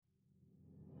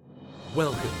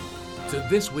Welcome to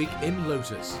This Week in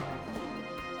Lotus.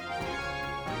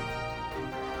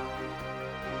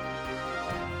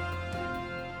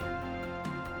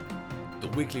 The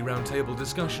weekly roundtable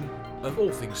discussion of all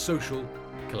things social,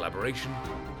 collaboration,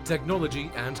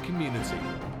 technology and community.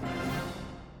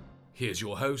 Here's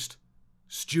your host,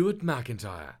 Stuart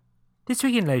McIntyre. This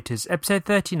Week in Lotus, episode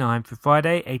 39 for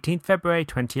Friday, 18th February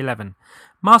 2011.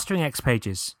 Mastering X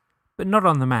Pages, but not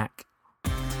on the Mac.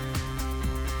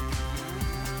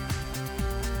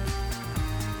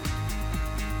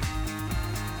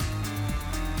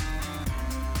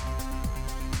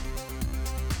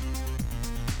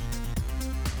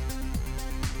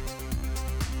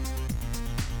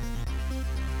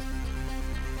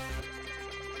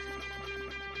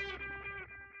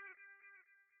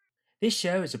 This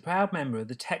show is a proud member of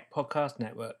the Tech Podcast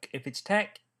Network. If it's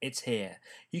tech, it's here.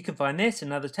 You can find this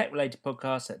and other tech-related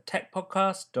podcasts at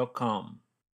techpodcast.com.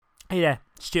 Hey there,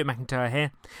 Stuart McIntyre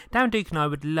here. Darren Duke and I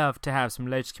would love to have some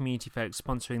Lotus community folks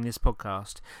sponsoring this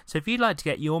podcast. So if you'd like to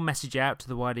get your message out to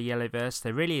the wider Yellowverse,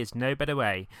 there really is no better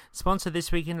way. Sponsor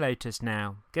This Week in Lotus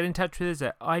now. Get in touch with us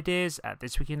at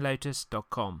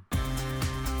ideas@thisweekinlotus.com.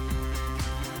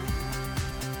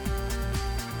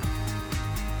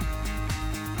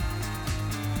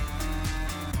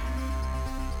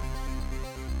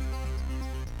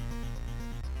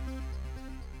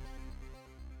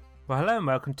 Well, hello and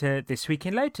welcome to This Week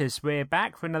in Lotus. We're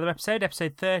back for another episode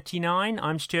 39.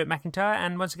 I'm Stuart McIntyre,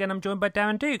 and once again I'm joined by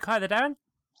Darren Duke. Hi there, Darren.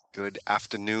 Good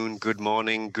afternoon, good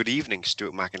morning, good evening,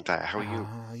 Stuart McIntyre. How are you?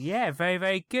 Yeah, very,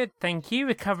 very good, thank you.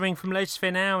 Recovering from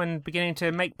Lotusphere now and beginning to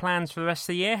make plans for the rest of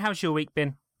the year. How's your week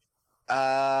been?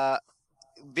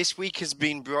 This week has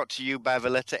been brought to you by the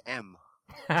letter M.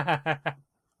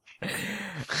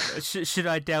 Should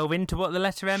I delve into what the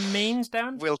letter M means,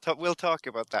 Darren? We'll talk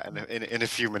about that in a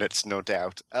few minutes, no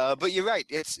doubt. But you're right.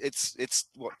 It's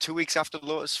what, 2 weeks after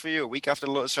Lotusphere, a week after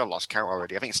Lotusphere. I lost count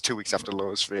already. I think it's 2 weeks after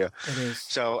Lotusphere. It is.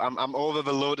 So I'm over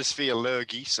the Lotusphere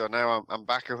lurgy. So now I'm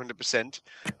back 100%,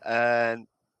 and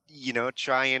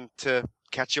trying to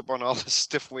catch up on all the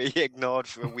stuff we ignored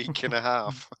for a week and a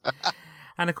half.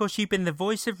 And of course, you've been the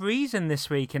voice of reason this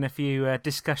week in a few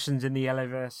discussions in the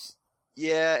Yellowverse.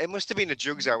 Yeah, it must have been the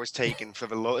drugs I was taking for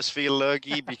the Lotusphere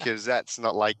lurgy, because that's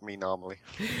not like me normally.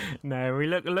 No, we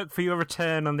look for your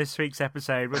return on this week's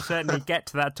episode. We'll certainly get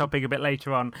to that topic a bit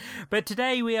later on. But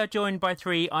today we are joined by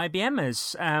three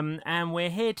IBMers, and we're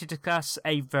here to discuss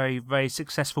a very, very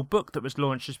successful book that was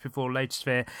launched just before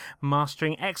Lotusphere,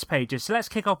 Mastering X Pages. So let's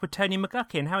kick off with Tony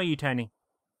McGuckin. How are you, Tony?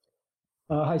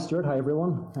 Hi, Stuart. Hi,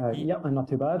 everyone. Yep, I'm not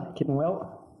too bad. Keeping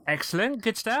well. Excellent,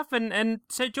 good stuff. And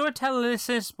so do you want to tell the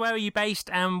listeners where are you based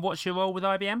and what's your role with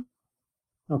IBM?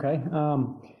 Okay. I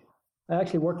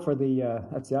actually work for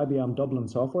that's the IBM Dublin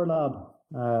Software Lab.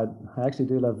 I actually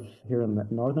do live here in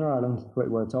Northern Ireland,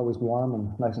 where it's always warm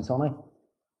and nice and sunny.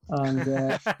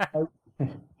 And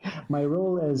my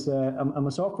role is I'm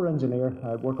a software engineer.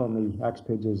 I work on the X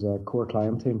Pages core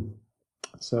client team.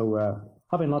 So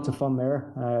having lots of fun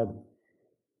there.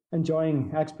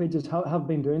 Enjoying X Pages, have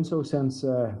been doing so since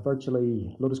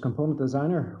virtually Lotus Component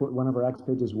Designer, whenever X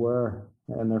Pages were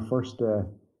in their first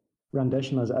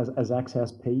rendition as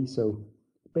XSP. So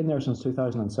been there since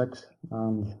 2006,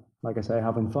 and like I say,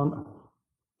 having fun.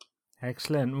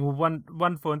 Excellent. Well,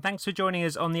 wonderful. And thanks for joining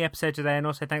us on the episode today, and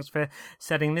also thanks for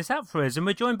setting this up for us. And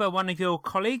we're joined by one of your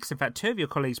colleagues, in fact, two of your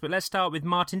colleagues, but let's start with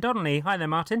Martin Donnelly. Hi there,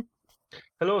 Martin.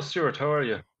 Hello, Stuart. How are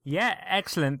you? Yeah,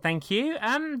 excellent. Thank you.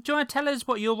 Do you want to tell us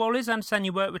what your role is? I understand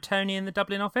you work with Tony in the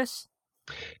Dublin office.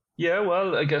 Yeah,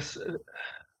 well, I guess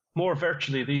more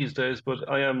virtually these days, but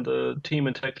I am the team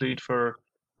and tech lead for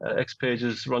X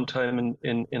Pages runtime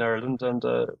in Ireland, and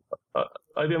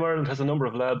IBM Ireland has a number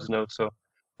of labs now, so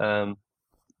the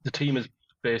team is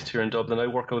based here in Dublin. I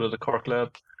work out of the Cork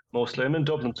lab mostly. I'm in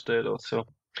Dublin today, though, so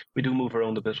we do move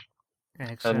around a bit.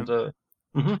 Excellent. And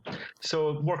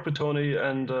so worked with Tony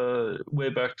and way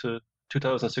back to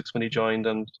 2006 when he joined,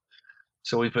 and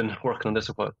so we've been working on this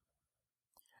a while.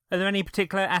 Are there any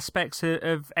particular aspects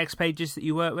of X Pages that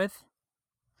you work with?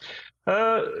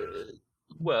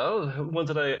 Well, ones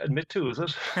that I admit to, is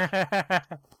it? I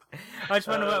just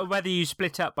wonder whether you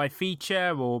split up by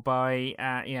feature or by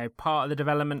part of the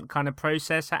development kind of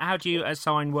process. How do you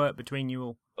assign work between you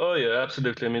all? Oh yeah,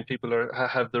 absolutely. I mean, people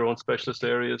have their own specialist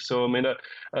areas. So I mean, in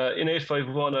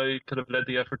 8.5.1, I kind of led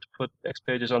the effort to put X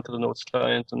Pages onto the Notes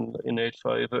client, and in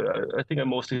 8.5, I think I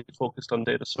mostly focused on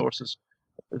data sources.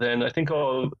 Then I think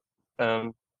all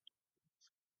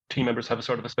team members have a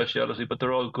sort of a speciality, but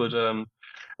they're all good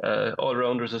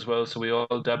all-rounders as well. So we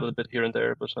all dabble a bit here and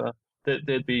there, but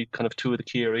they'd be kind of two of the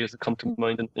key areas that come to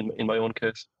mind in my own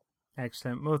case.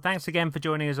 Excellent. Well, thanks again for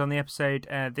joining us on the episode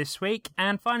this week.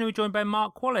 And finally, we're joined by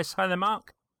Mark Wallace. Hi there,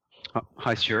 Mark.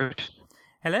 Hi, Stuart.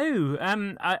 Hello.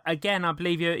 Again, I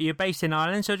believe you're based in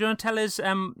Ireland. So do you want to tell us,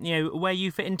 where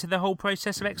you fit into the whole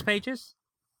process of X Pages?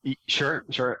 Sure.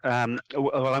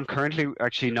 Well, I'm currently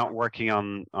actually not working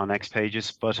on X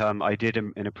Pages, but I did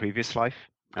in a previous life.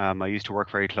 I used to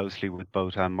work very closely with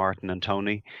both Martin and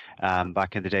Tony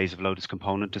back in the days of Lotus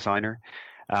Component Designer.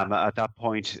 At that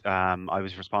point, I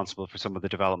was responsible for some of the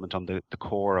development on the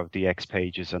core of the X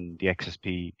Pages and the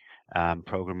XSP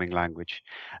programming language.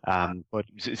 But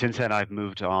since then, I've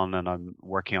moved on and I'm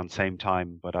working on the same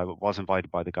time. But I was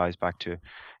invited by the guys back to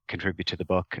contribute to the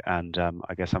book, and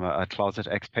I guess I'm a closet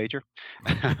X Pager.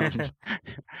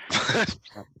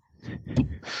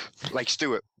 Like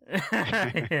Stuart.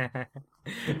 Yeah.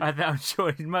 I'm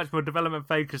sure he's much more development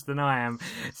focused than I am.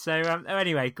 So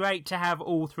anyway, great to have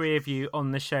all three of you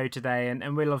on the show today,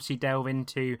 and we'll obviously delve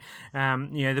into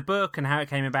the book and how it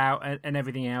came about and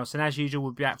everything else. And as usual,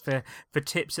 we'll be back for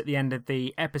tips at the end of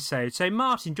the episode. So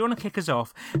Martin, do you want to kick us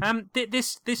off?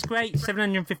 This great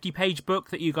 750-page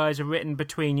book that you guys have written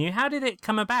between you, how did it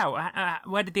come about?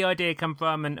 Where did the idea come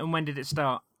from, and when did it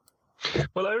start?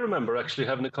 Well, I remember actually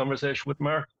having a conversation with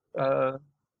Mark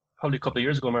probably a couple of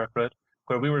years ago, Mark, right,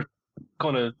 where we were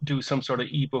going to do some sort of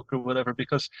ebook or whatever,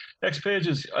 because X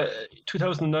Pages,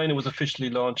 2009 it was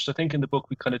officially launched. I think in the book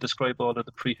we kind of describe all of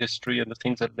the prehistory and the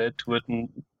things that led to it, and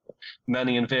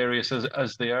many and various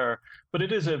as they are. But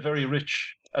it is a very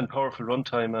rich and powerful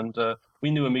runtime, and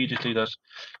we knew immediately that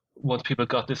once people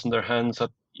got this in their hands, that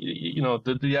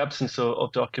the absence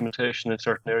of documentation in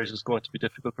certain areas is going to be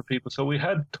difficult for people. So we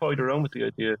had toyed around with the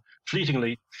idea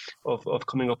fleetingly of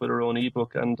coming up with our own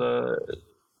ebook, and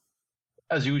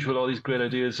as usual, all these great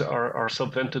ideas are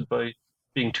subvented by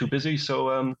being too busy.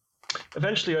 So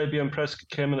eventually IBM Press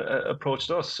came and approached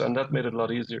us, and that made it a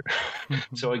lot easier.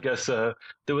 So I guess the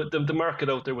market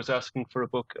out there was asking for a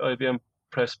book. IBM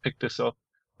Press picked this up,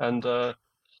 and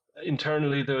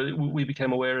internally we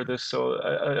became aware of this. So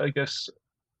I guess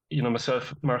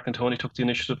myself, Mark, and Tony took the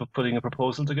initiative of putting a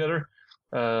proposal together.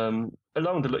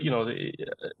 Along to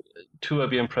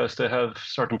IBM Press, they have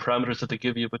certain parameters that they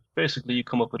give you, but basically you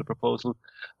come up with a proposal,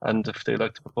 and if they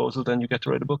like the proposal, then you get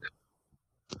to write a book.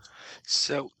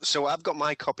 So I've got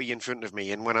my copy in front of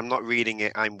me, and when I'm not reading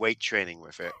it, I'm weight training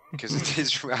with it, because it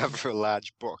is rather a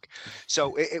large book.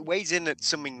 So it weighs in at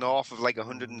something north of like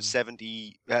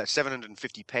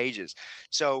 750 pages.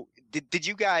 So did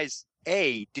you guys,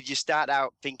 A, did you start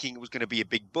out thinking it was going to be a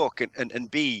big book,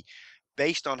 and B,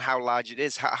 based on how large it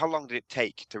is, how long did it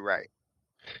take to write?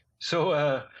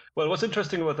 So, well, what's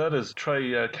interesting about that is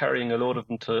try carrying a load of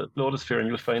them to Lotusphere, and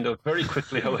you'll find out very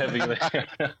quickly how heavy they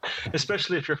are,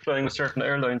 especially if you're flying with certain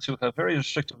airlines who have very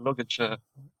restrictive luggage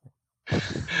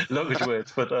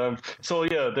weights. But so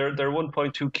yeah, they're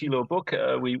 1.2 kilo book.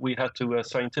 We had to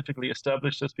scientifically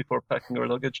establish this before packing our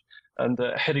luggage and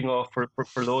heading off for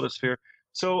Lotusphere.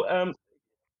 So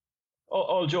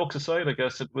all jokes aside, I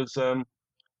guess it was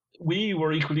we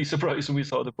were equally surprised when we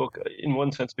saw the book, in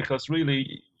one sense, because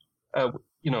really,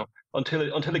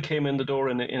 until it came in the door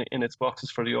in its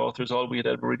boxes for the authors, all we had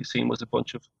ever really seen was a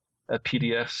bunch of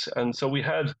PDFs, and so we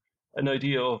had an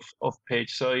idea of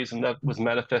page size, and that was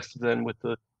manifested then with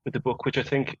the book, which I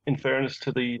think, in fairness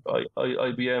to the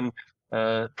IBM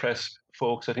Press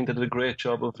folks, I think they did a great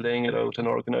job of laying it out and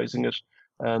organizing it,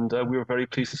 and we were very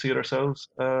pleased to see it ourselves.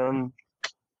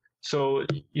 So,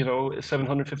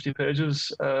 750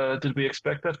 pages. Did we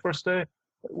expect that first day?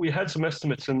 We had some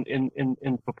estimates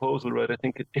in proposal, right? I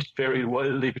think it varied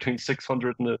wildly between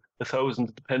 600 and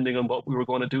 1,000, depending on what we were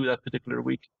going to do that particular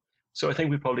week. So I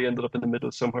think we probably ended up in the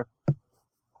middle somewhere.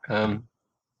 I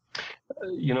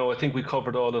think we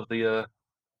covered all of the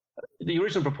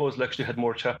original proposal actually had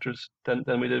more chapters than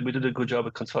we did. We did a good job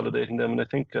of consolidating them, and I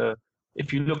think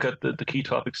if you look at the key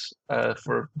topics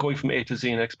for going from A to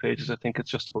Z in X Pages, I think it's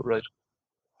just about right.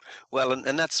 Well,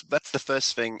 and that's the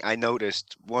first thing I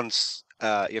noticed once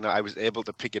I was able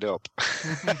to pick it up.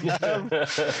 the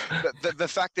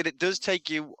fact that it does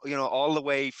take you, all the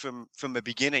way from the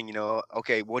beginning,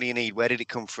 okay, what do you need? Where did it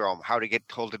come from? How to get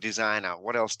hold of designer?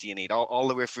 What else do you need? All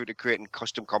the way through to creating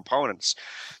custom components.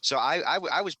 So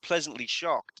I was pleasantly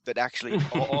shocked that actually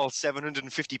all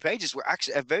 750 pages were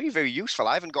actually very, very useful.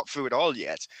 I haven't got through it all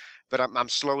yet, but I'm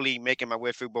slowly making my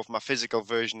way through both my physical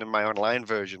version and my online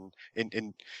version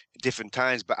in different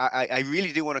times. But I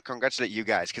really do want to congratulate you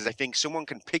guys, because I think someone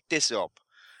can pick this up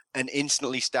and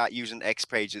instantly start using X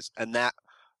Pages, and that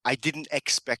I didn't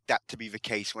expect that to be the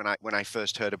case when I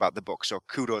first heard about the book. So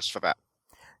kudos for that.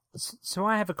 So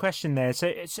I have a question there.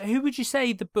 So who would you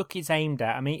say the book is aimed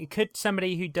at? I mean, could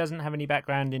somebody who doesn't have any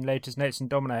background in Lotus Notes and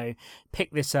Domino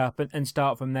pick this up and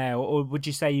start from there? Or would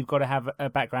you say you've got to have a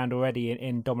background already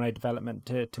in Domino development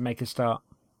to make a start?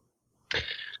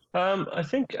 I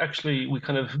think actually we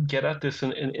kind of get at this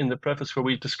in the preface where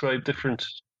we describe different,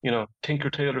 Tinker,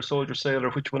 Tailor, Soldier, Sailor.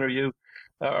 Which one are you?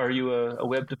 Are you a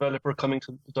web developer coming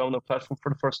to the Domino platform for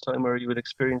the first time, or are you an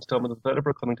experienced Domino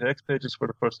developer coming to XPages for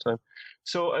the first time?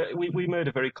 So we made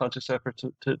a very conscious effort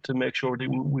to make sure that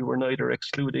we were neither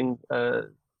excluding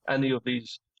any of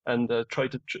these, and try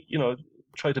to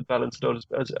balance it out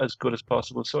as good as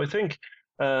possible. So I think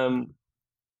we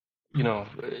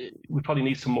probably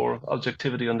need some more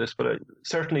objectivity on this, but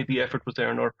certainly the effort was there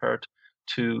on our part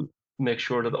to make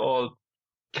sure that all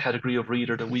category of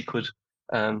reader that we could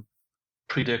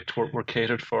predict were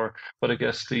catered for. But I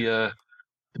guess the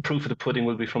proof of the pudding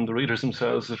will be from the readers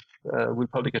themselves. We'll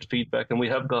probably get feedback, and we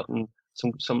have gotten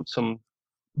some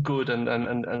good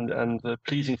and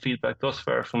pleasing feedback thus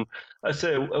far from, I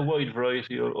say, a wide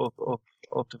variety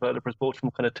of developers, both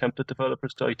from kind of template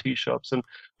developers to IT shops. And,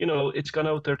 it's gone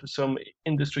out there to some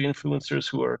industry influencers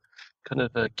who are kind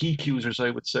of geek users,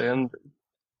 I would say. And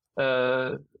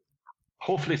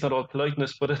hopefully it's not all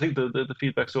politeness, but I think the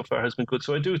feedback so far has been good.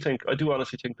 So I do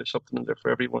honestly think there's something in there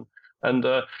for everyone. And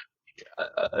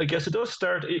I guess it does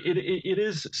start. It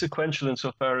is sequential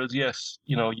insofar as, yes,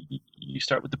 you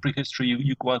start with the prehistory.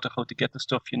 You go on to how to get the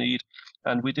stuff you need,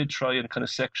 and we did try and kind of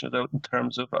section it out in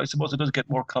terms of. I suppose it does get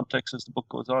more complex as the book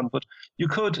goes on, but you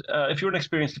could, if you're an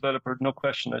experienced developer, no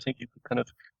question. I think you could kind of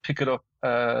pick it up.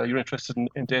 You're interested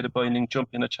in data binding, jump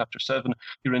in at chapter 7.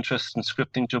 You're interested in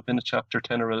scripting, jump in at chapter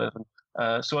 10 or 11.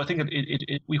 So I think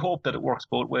we hope that it works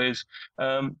both ways.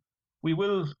 We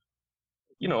will.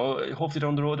 Hopefully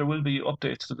down the road there will be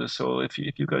updates to this. So if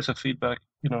you guys have feedback,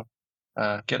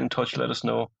 get in touch, let us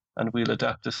know, and we'll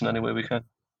adapt this in any way we can.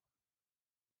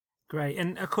 Great.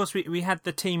 And of course we had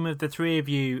the team of the three of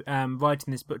you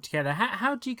writing this book together.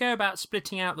 How do you go about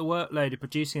splitting out the workload of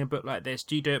producing a book like this?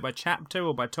 Do you do it by chapter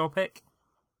or by topic?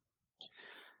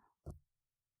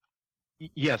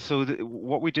 Yeah, so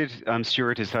what we did,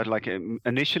 Stuart, is that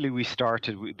initially we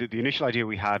started, the initial idea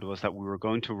we had was that we were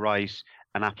going to write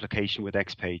an application with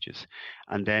XPages,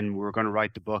 and then we were going to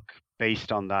write the book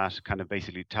based on that, kind of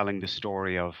basically telling the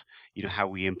story of how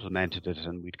we implemented it,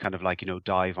 and we'd kind of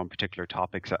dive on particular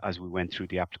topics as we went through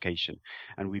the application,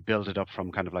 and we built it up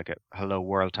from kind of like a Hello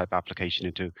World type application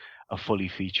into a fully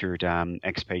featured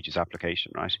XPages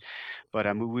application, right?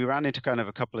 But we ran into kind of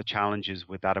a couple of challenges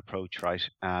with that approach, right?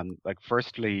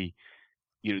 Firstly,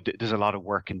 there's a lot of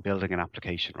work in building an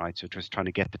application, right? So just trying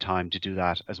to get the time to do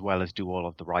that as well as do all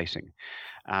of the writing.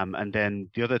 And then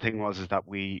the other thing is that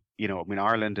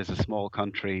Ireland is a small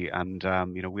country, and,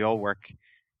 we all work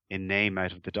in name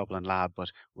out of the Dublin lab,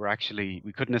 but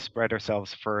we couldn't have spread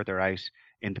ourselves further out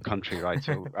in the country, right?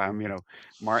 So,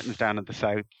 Martin's down in the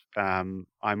south, I'm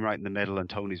right in the middle, and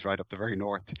Tony's right up the very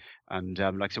north. And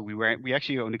so we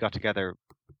actually only got together,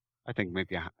 I think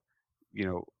maybe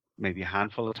a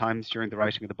handful of times during the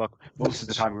writing of the book. Most of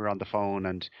the time we were on the phone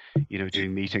and,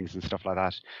 doing meetings and stuff like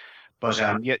that. But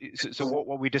so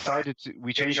what we decided,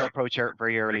 we changed our approach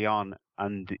very early on.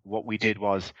 And what we did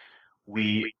was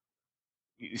we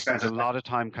spent a lot of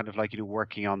time kind of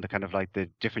working on the kind of the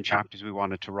different chapters we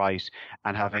wanted to write,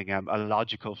 and having a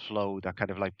logical flow that kind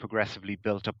of progressively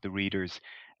built up the reader's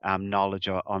knowledge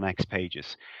on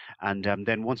XPages. And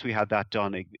then once we had that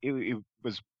done, it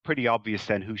was pretty obvious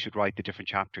then who should write the different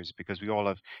chapters, because we all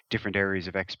have different areas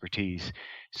of expertise.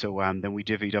 So then we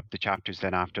divvied up the chapters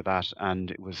then after that,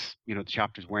 and it was, the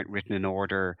chapters weren't written in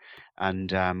order,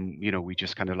 and we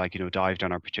just kind of dived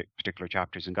on our particular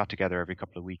chapters and got together every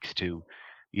couple of weeks to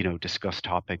discuss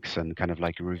topics and kind of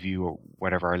review or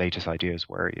whatever our latest ideas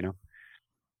were.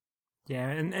 Yeah,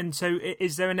 and so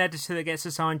is there an editor that gets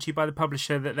assigned to you by the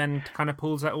publisher that then kind of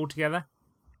pulls that all together?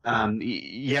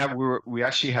 Yeah, we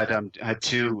actually had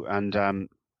two, and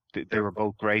they were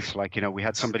both great. We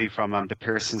had somebody from the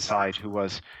Pearson side who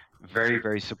was very,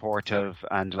 very supportive,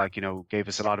 and gave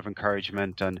us a lot of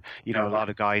encouragement and a lot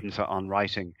of guidance on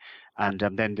writing. And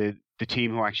then the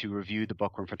team who actually reviewed the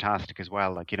book were fantastic as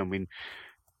well.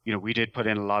 We did put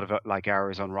in a lot of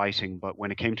hours on writing, but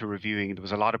when it came to reviewing, there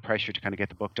was a lot of pressure to kind of get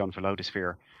the book done for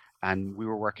Lotusphere, and we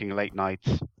were working late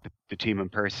nights. The team in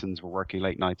Persons were working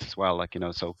late nights as well,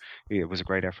 so it was a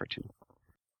great effort.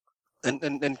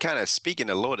 And kind of speaking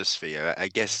of Lotusphere, I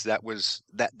guess that was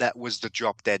the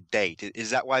drop dead date.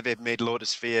 Is that why they've made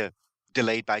Lotusphere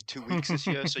delayed by 2 weeks this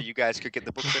year, so you guys could get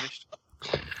the book finished?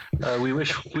 We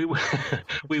wish we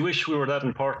were that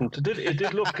important. It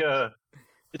did look.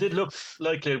 it did look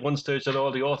likely at one stage that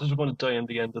all the authors were going to die in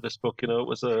the end of this book. It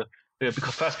was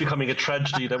fast becoming a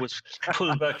tragedy that was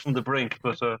pulled back from the brink.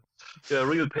 But a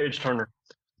real page turner.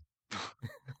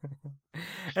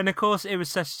 And of course, it was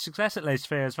such a success at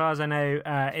Losesphere. As far as I know,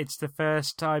 it's the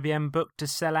first IBM book to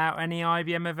sell out any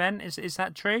IBM event. Is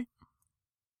that true?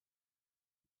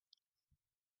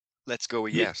 Let's go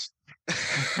with yes.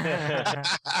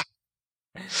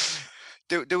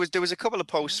 There was a couple of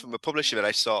posts from a publisher that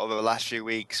I saw over the last few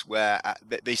weeks where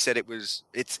they said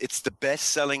it's the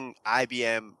best-selling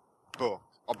IBM book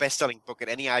or best-selling book at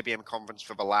any IBM conference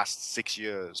for the last 6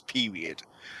 years. Period.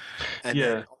 And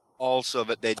then also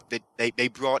that they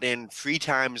brought in 3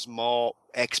 times more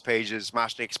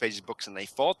Master X Pages books than they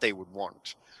thought they would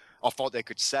want or thought they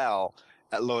could sell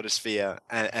at Lotusphere,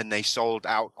 and they sold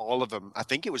out all of them. I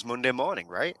think it was Monday morning,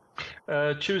 right?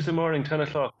 Tuesday morning, 10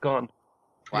 o'clock, gone.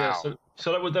 Wow. Yeah,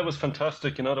 so that was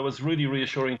fantastic. That was really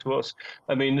reassuring to us.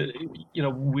 I mean,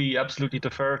 we absolutely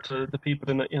defer to the people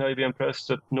in IBM Press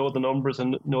that know the numbers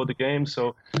and know the game.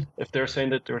 So if they're saying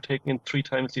that they're taking in 3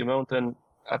 times the amount, then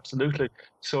absolutely.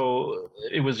 So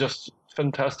it was just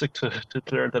fantastic to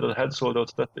learn that it had sold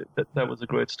out. So that was a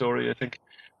great story, I think.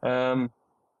 I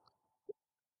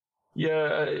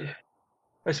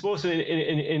suppose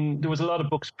there was a lot of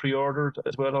books pre-ordered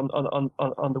as well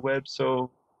on the web.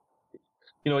 So,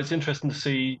 it's interesting to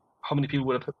see how many people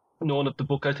would have known of the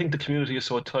book. I think the community is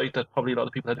so tight that probably a lot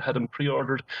of people had them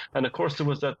pre-ordered. And of course, there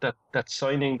was that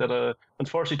signing that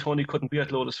unfortunately Tony couldn't be at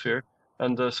Lotusphere.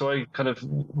 And so I kind of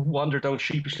wandered down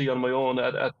sheepishly on my own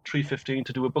at 3:15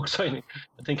 to do a book signing,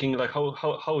 thinking like,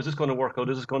 how is this going to work out?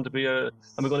 Is this going to be am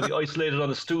I going to be isolated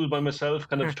on a stool by myself,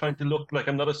 kind of trying to look like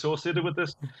I'm not associated with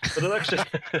this? But it actually,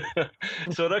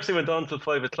 so it actually went on till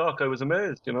 5 o'clock. I was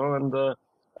amazed, and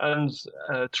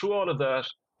through all of that,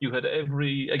 you had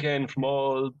again from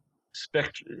all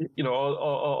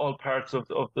all parts of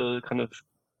the kind of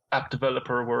app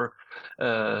developer were,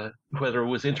 whether it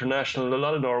was international, a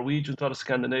lot of Norwegians, a lot of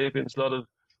Scandinavians, a lot of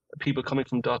people coming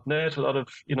from .NET, a lot of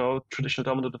traditional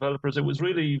Domino developers. It was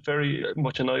really very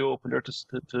much an eye opener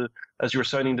to as you were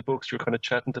signing the books, you were kind of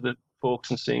chatting to the folks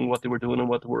and seeing what they were doing and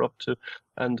what they were up to,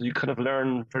 and you kind of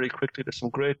learn very quickly. There's some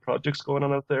great projects going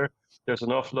on out there. There's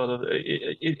an awful lot of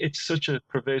it's such a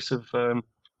pervasive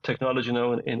technology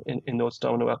now in Notes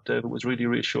Domino app dev. It was really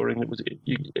reassuring.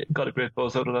 You got a great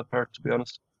buzz out of that part, to be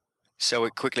honest. So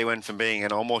it quickly went from being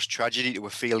an almost tragedy to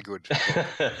a feel good.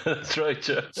 That's right,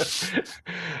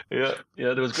 yeah.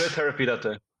 There was great therapy that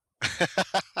day.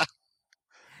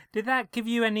 Did that give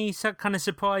you any kind of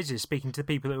surprises, speaking to the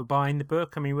people that were buying the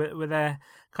book? I mean, were there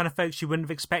kind of folks you wouldn't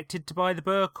have expected to buy the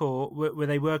book, or were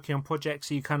they working on projects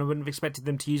that you kind of wouldn't have expected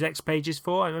them to use X Pages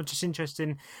for? I'm just interested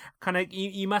in kind of,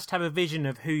 you must have a vision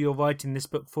of who you're writing this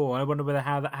book for. I wonder whether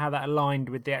how that aligned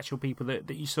with the actual people that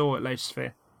you saw at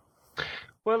Lotusphere.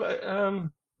 Well,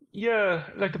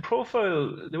 like the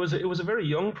profile, it was a very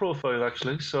young profile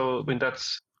actually. So I mean,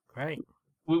 that's great.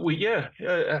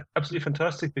 Absolutely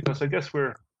fantastic, because I guess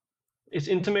it's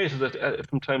intimated that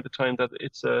from time to time that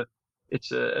it's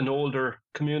an older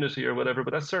community or whatever,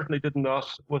 but that certainly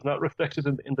was not reflected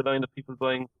in the line of people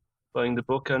buying the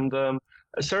book. And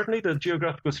certainly the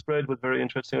geographical spread was very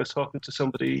interesting. I was talking to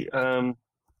somebody, I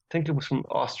think it was from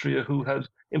Austria, who had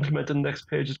implemented the Next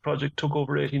Pages project, took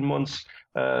over 18 months.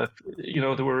 They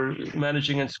were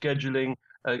managing and scheduling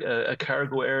a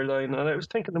cargo airline. And I was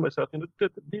thinking to myself,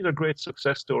 these are great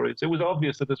success stories. It was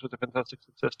obvious that this was a fantastic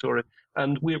success story,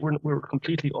 and we were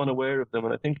completely unaware of them.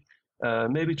 And I think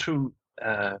maybe through,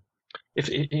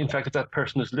 if that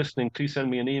person is listening, please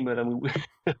send me an email and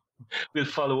we'll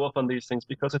follow up on these things,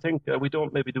 because I think we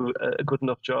don't maybe do a good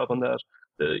enough job on that.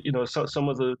 Some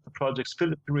of the projects,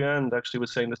 Philip Briand actually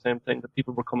was saying the same thing, that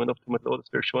people were coming up to him at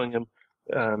Lotusphere showing him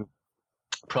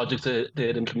projects they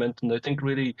had implemented. And I think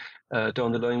really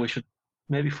down the line we should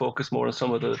maybe focus more on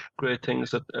some of the great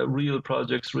things that real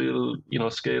projects, real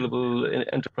scalable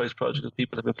enterprise projects that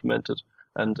people have implemented,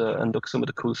 and look some of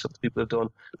the cool stuff that people have done.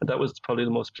 And that was probably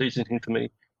the most pleasing thing to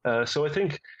me. So I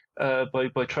think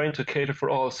by trying to cater for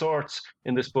all sorts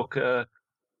in this book,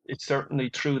 it's certainly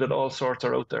true that all sorts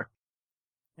are out there.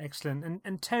 Excellent.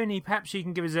 And Tony, perhaps you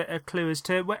can give us a clue as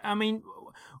to, I mean,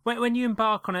 when you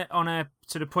embark on a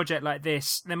sort of project like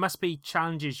this, there must be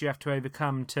challenges you have to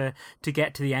overcome to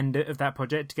get to the end of that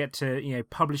project, to get to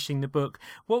publishing the book.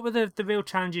 What were the real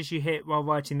challenges you hit while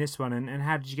writing this one, and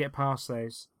how did you get past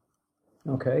those?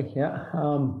 Okay, yeah.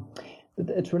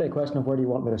 It's really a question of where do you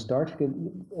want me to start.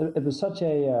 It was such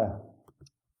a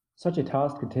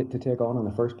task to take on in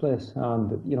the first place,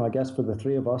 and I guess for the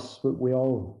three of us, we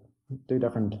all do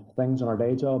different things in our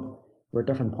day job. We're at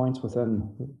different points within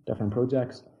different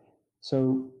projects.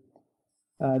 So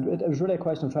it was really a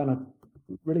question of trying to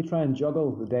really try and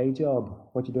juggle the day job,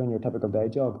 what you do in your typical day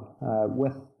job,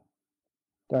 with,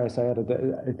 dare I say it,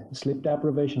 a sleep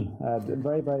deprivation,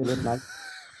 very, very late night.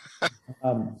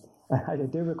 I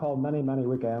do recall many, many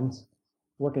weekends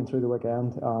working through the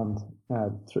weekend and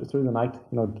through the night,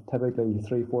 typically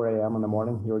 3, 4 a.m. in the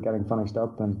morning, you were getting finished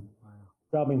up and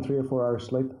grabbing 3 or 4 hours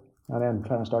sleep and then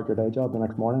trying to start your day job the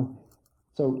next morning.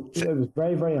 So it was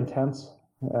very, very intense,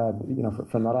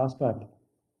 from that aspect.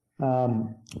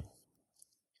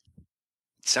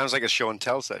 Sounds like a show and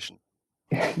tell session.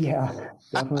 Yeah,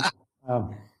 definitely.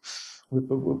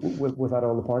 Without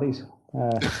all the parties.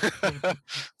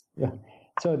 Yeah.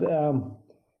 So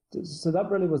that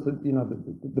really was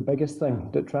the biggest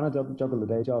thing, trying to juggle the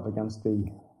day job against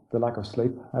the lack of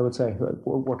sleep. I would say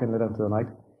working late into the night.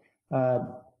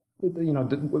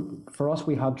 For us,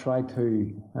 we had tried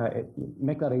to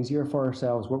make that easier for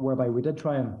ourselves, whereby we did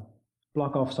try and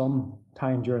block off some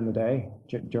time during the day,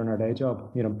 during our day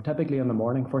job. Typically in the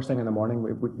morning, first thing in the morning,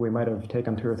 we might have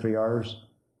taken 2 or 3 hours.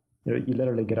 You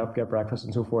literally get up, get breakfast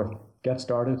and so forth, get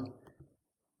started.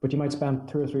 But you might spend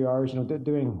 2 or 3 hours,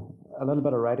 doing a little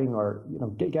bit of writing or,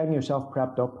 getting yourself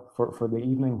prepped up for the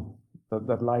evening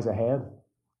that lies ahead.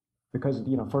 Because,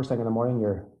 first thing in the morning,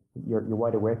 you're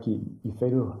wide awake, you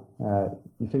feel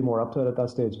more up to it at that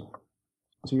stage.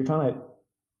 So you're trying to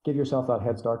give yourself that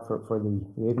head start for the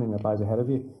evening that lies ahead of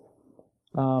you.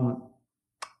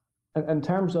 In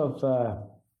terms of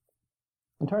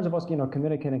us,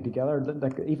 communicating together,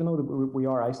 like even though we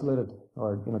are isolated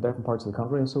or different parts of the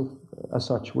country, and so as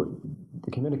such,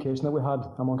 the communication that we had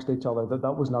amongst each other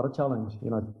that was not a challenge,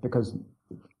 because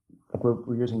like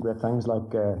we're using great things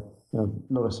like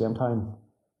load of same time,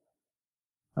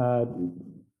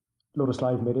 load of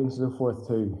live meetings and so forth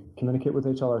to communicate with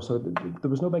each other. So there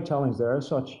was no big challenge there as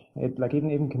such.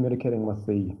 Even communicating with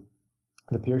the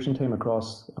Pearson team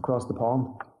across the pond,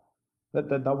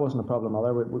 that wasn't a problem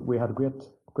either. We had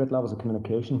great levels of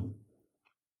communication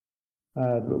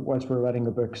whilst we were writing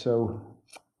the book. So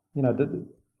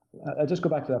I just go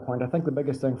back to that point. I think the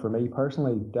biggest thing for me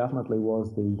personally definitely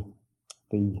was the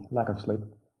lack of sleep.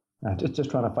 Just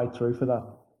trying to fight through for that.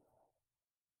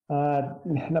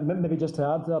 Maybe just to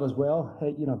add to that as well,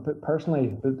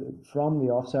 personally, from the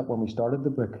offset when we started the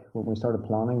book, when we started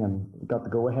planning and got the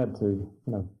go-ahead to,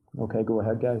 okay, go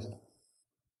ahead, guys.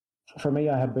 For me,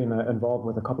 I had been involved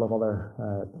with a couple of other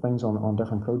things on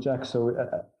different projects, so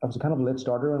I was kind of a late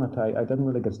starter on it. I didn't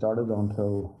really get started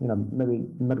until, maybe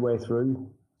midway through.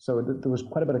 So there was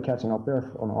quite a bit of catching up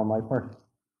there on my part.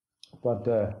 But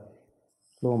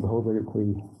lo and behold,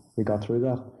 we got through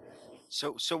that.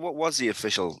 So what was the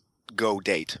official go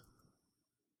date?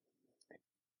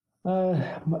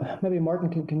 Maybe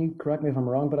Martin, can you correct me if I'm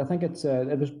wrong? But I think it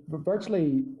was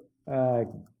virtually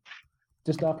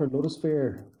just after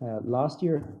Lotusphere last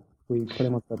year. We pretty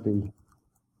much got the.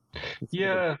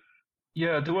 Yeah.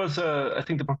 There was I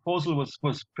think the proposal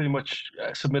was pretty much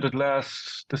submitted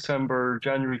last December,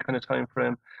 January kind of time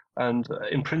frame, and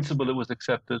in principle it was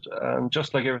accepted. And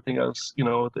just like everything else,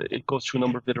 it goes through a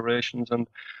number of iterations. And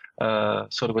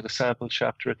sort of with a sample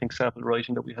chapter, I think sample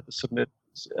writing that we had to submit.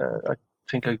 I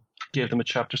think I gave them a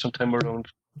chapter sometime around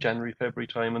January, February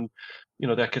time, and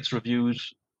that gets reviewed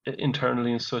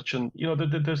internally and such. And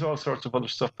there's all sorts of other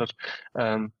stuff that.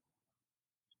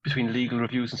 Between legal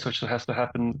reviews and such that has to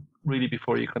happen really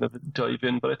before you kind of dive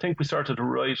in. But I think we started to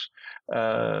write,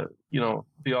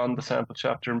 beyond the sample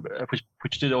chapter,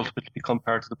 which did ultimately become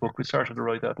part of the book. We started to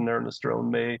write that in earnest around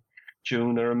May,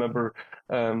 June. I remember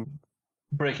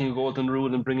breaking a golden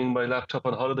rule and bringing my laptop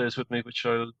on holidays with me, which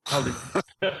I'll probably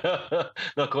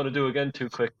not going to do again too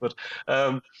quick. But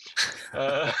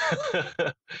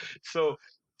so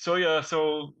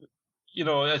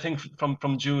I think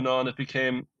from June on it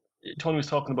became. Tony was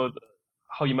talking about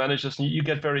how you manage this, and you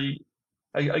get very,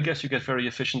 I guess you get very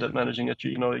efficient at managing it.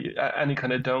 Any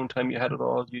kind of downtime you had at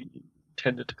all, you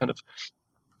tended to kind of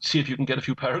see if you can get a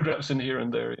few paragraphs in here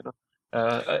and there.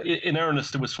 In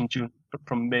earnest, it was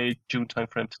from May, June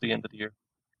timeframe to the end of the year.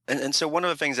 And so one of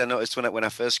the things I noticed when I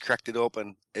first cracked it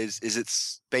open is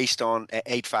it's based on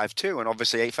 852, and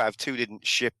obviously 852 didn't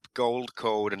ship Gold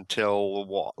Code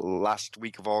until last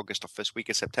week of August or first week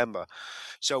of September.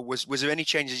 So was there any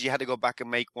changes you had to go back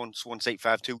and make once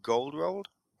 852 Gold rolled?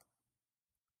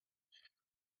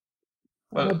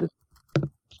 Well,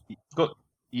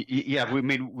 yeah,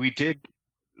 we did.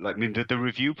 The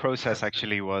review process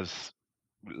actually was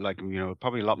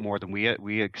probably a lot more than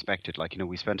we expected.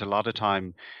 We spent a lot of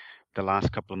time the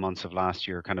last couple of months of last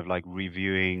year kind of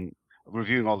reviewing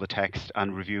reviewing all the text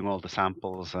and reviewing all the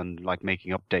samples and like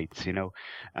making updates,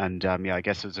 and yeah, I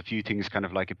guess there's a few things kind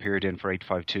of like appeared in for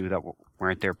 852 that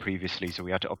weren't there previously, so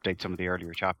we had to update some of the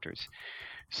earlier chapters.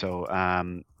 So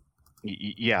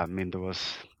yeah, I mean there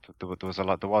was a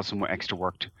lot, there was some extra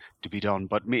work to be done,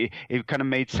 but it kind of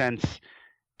made sense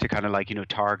to kind of like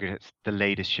target the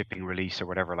latest shipping release or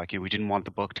whatever. Like we didn't want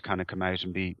the book to kind of come out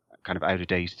and be kind of out of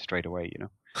date straight away.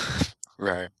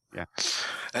 Right. Yeah.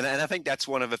 And I think that's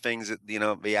one of the things that the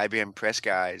IBM Press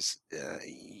guys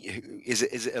is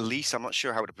it Elise? I'm not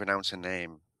sure how to pronounce her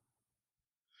name.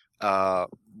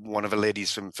 One of the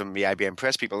ladies from the IBM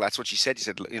Press people. That's what she said. She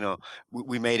said,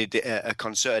 we made a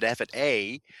concerted effort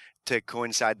to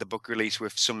coincide the book release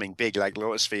with something big like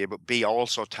Lotus Sphere, but B,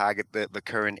 also target the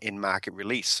current in-market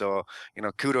release. So,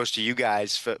 kudos to you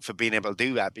guys for being able to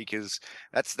do that, because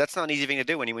that's not an easy thing to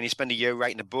do when you spend a year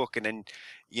writing a book and then,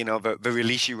 the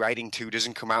release you're writing to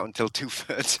doesn't come out until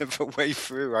 2/3 of the way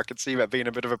through. I could see that being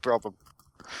a bit of a problem.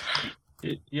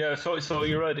 Yeah, so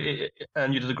you're right,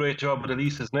 and you did a great job with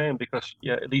Elise's name, because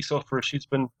Elise Uffer, she's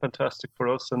been fantastic for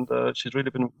us, and she's really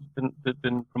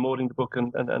been promoting the book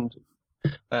and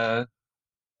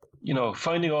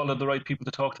finding all of the right people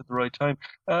to talk to at the right time.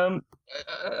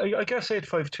 I guess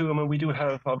 852. I mean, we do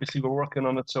have, obviously we're working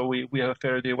on it, so we have a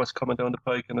fair idea what's coming down the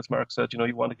pike. And as Mark said,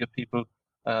 you want to give people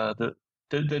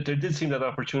there did seem that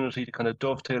opportunity to kind of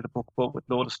dovetail the book both with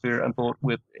Lotus Sphere and both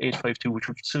with 852, which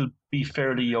would still be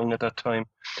fairly young at that time.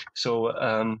 So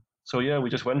yeah, we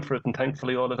just went for it, and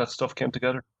thankfully all of that stuff came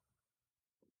together.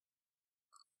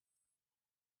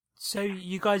 So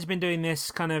you guys have been doing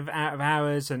this kind of out of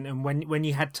hours, and when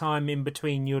you had time in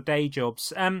between your day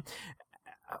jobs.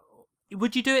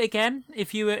 Would you do it again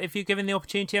if you're given the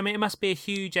opportunity? I mean, it must be a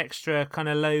huge extra kind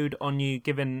of load on you,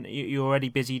 given your already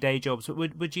busy day jobs.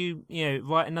 But would you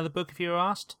write another book if you were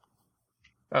asked?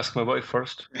 Ask my wife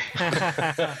first,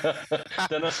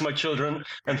 then ask my children,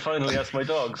 and finally ask my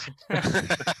dogs.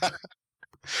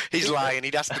 He's lying.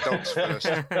 He'd ask the dogs first.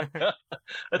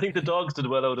 I think the dogs did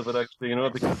well out of it, actually,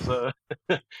 because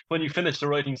when you finish the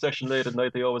writing session late at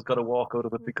night, they always got a walk out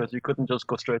of it, because you couldn't just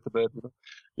go straight to bed.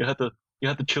 You had to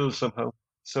chill somehow.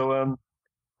 So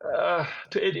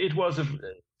it was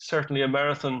certainly a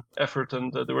marathon effort,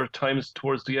 and there were times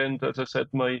towards the end, as I said,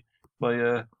 my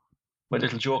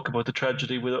little joke about the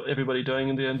tragedy with everybody dying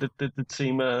in the end, it did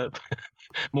seem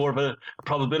more of a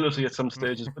probability at some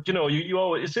stages. But you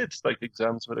always, it's like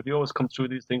exams, but if you always come through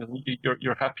these things, and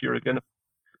you're happier again,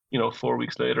 4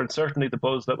 weeks later. And certainly the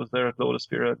buzz that was there at Lotus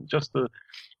Sphere, and just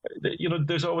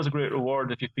there's always a great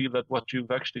reward if you feel that what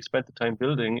you've actually spent the time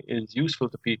building is useful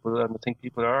to people, and I think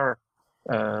people are.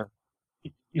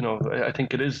 I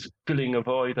think it is filling a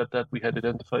void that we had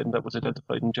identified, and that was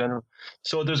identified in general.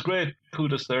 So there's great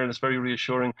kudos there, and it's very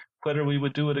reassuring. Whether we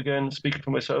would do it again, speaking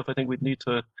for myself, I think we'd need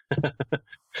to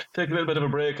take a little bit of a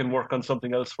break and work on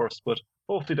something else first. But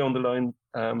hopefully down the line,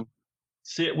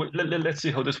 let's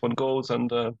see how this one goes, and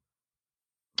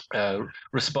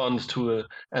respond to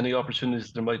any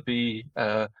opportunities there might be.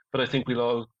 But I think we'll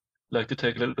all like to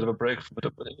take a little bit of a break from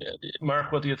it.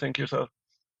 Mark, what do you think yourself?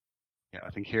 Yeah, I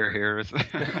think here is.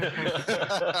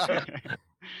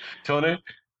 Tony?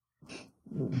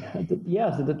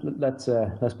 Yeah, so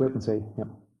let's wait and see. Yeah.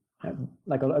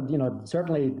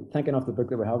 Certainly thinking of the book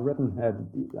that we have written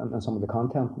and some of the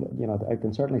content, I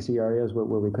can certainly see areas where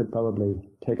we could probably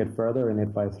take it further in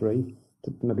 853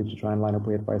 to try and line up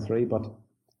with 853. But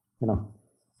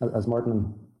as Martin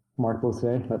and Mark both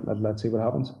say, let's see what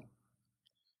happens.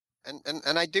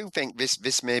 And I do think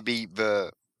this may be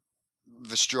the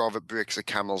straw that breaks the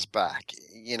camel's back.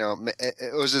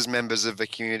 Us as members of the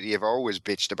community have always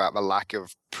bitched about the lack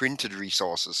of printed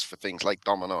resources for things like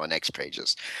Domino and X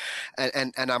Pages,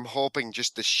 and I'm hoping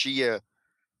just the sheer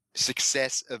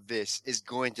success of this is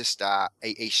going to start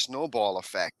a snowball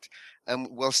effect, and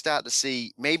we'll start to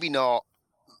see maybe not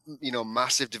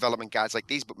massive development guides like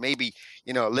these, but maybe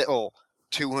little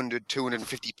 200,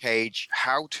 250 page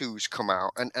how-tos come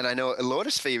out. And I know a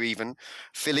Lotus Sphere even,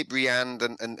 Philip Briand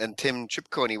and Tim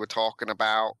Tripconey were talking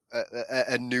about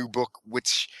a new book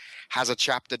which has a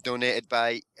chapter donated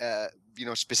by,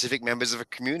 specific members of a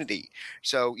community.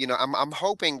 So, I'm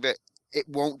hoping that it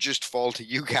won't just fall to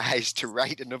you guys to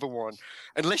write another one,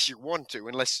 unless you want to,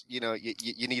 unless, you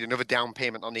need another down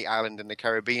payment on the island in the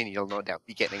Caribbean, you'll no doubt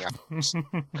be getting out.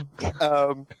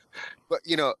 But,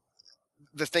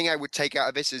 the thing I would take out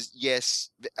of this is, yes,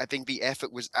 I think the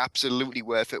effort was absolutely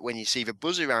worth it when you see the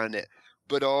buzz around it,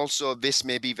 but also this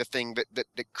may be the thing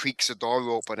that creaks a door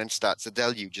open and starts a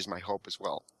deluge, is my hope as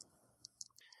well.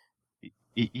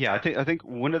 Yeah, I think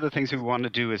one of the things we want to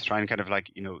do is try and kind of like,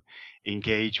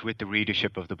 engage with the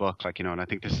readership of the book, like, and I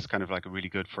think this is kind of like a really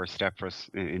good first step for us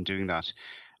in doing that.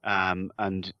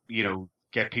 And,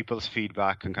 get people's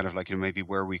feedback and kind of like, maybe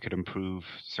where we could improve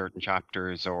certain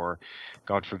chapters, or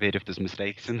God forbid if there's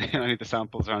mistakes in any of the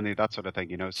samples or any of that sort of thing,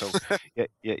 So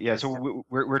yeah. So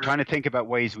we're trying to think about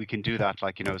ways we can do that,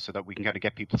 like, so that we can kind of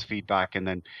get people's feedback and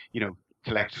then,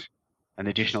 collect an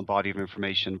additional body of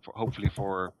information hopefully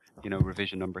for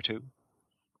revision number 2.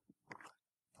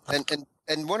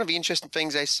 And one of the interesting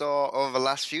things I saw over the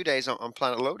last few days on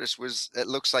Planet Lotus was it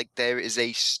looks like there is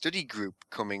a study group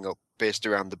coming up based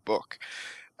around the book.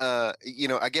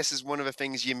 I guess is one of the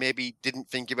things you maybe didn't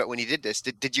think about when you did this.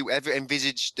 Did you ever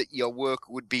envisage that your work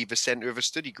would be the center of a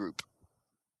study group?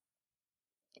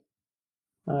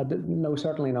 No,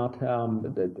 certainly not.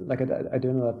 I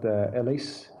do know that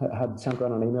Elise had sent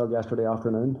around an email yesterday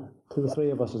afternoon to the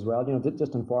three of us as well,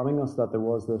 just informing us that there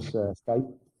was this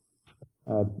Skype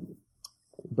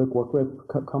book work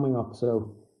group coming up.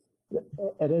 So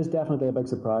it is definitely a big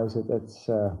surprise. It's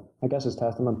I guess it's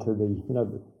testament to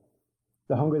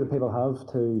the hunger that people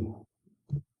have to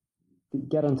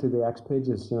get into the X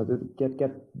pages, to get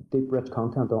deep, rich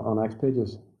content on X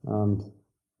pages, and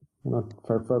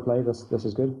fair play. This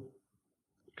is good.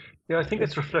 Yeah, I think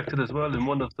it's reflected as well in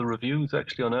one of the reviews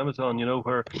actually on Amazon.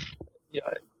 Where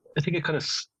I think it kind of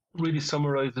really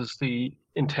summarizes the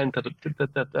intent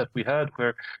that we had.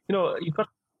 Where you've got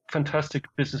fantastic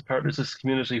business partners in this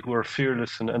community who are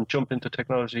fearless and jump into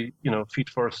technology, feet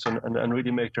first and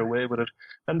really make their way with it.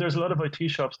 And there's a lot of IT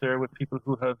shops there with people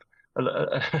who have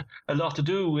a lot to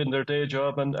do in their day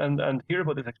job and hear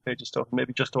about this X pages stuff and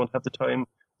maybe just don't have the time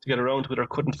to get around to it or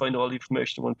couldn't find all the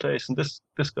information in one place. And this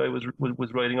guy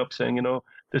was writing up saying,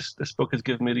 this book has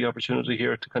given me the opportunity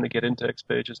here to kind of get into X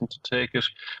pages and to take it,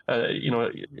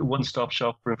 one-stop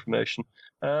shop for information.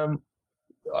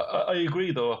 I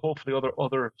agree, though. Hopefully,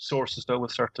 other sources though will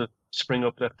start to spring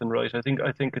up left and right. I think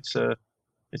it's a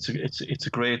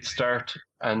great start,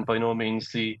 and by no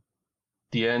means the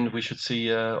end. We should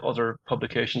see other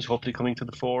publications hopefully coming to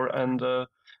the fore, and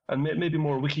maybe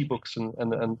more wiki books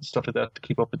and stuff like that to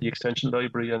keep up with the extension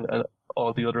library and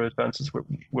all the other advances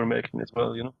we're making as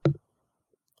well.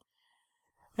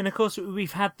 And of course,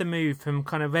 we've had the move from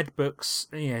kind of read books,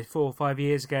 4 or 5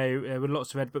 years ago, with lots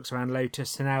of read books around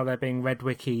Lotus, and now they're being read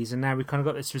wikis, and now we've kind of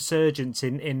got this resurgence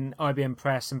in IBM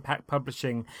Press and Pack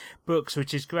Publishing books,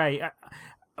 which is great.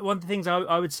 One of the things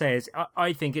I would say is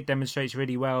I think it demonstrates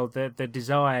really well the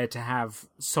desire to have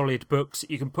solid books that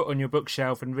you can put on your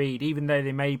bookshelf and read, even though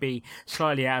they may be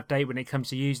slightly out of date when it comes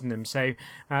to using them. So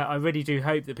I really do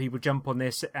hope that people jump on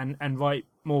this and write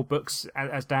more books,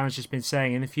 as Darren's just been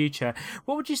saying, in the future.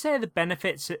 What would you say are the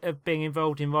benefits of being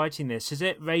involved in writing this? Has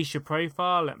it raised your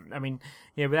profile? I mean,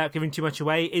 without giving too much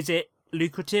away, is it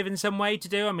lucrative in some way to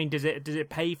do? I mean, does it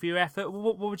pay for your effort?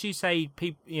 What would you say?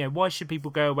 Why should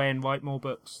people go away and write more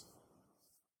books?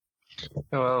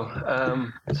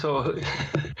 Well, so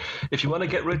if you want to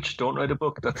get rich, don't write a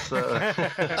book. That's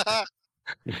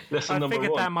lesson number 1. I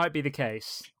figured that might be the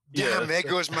case. Damn, there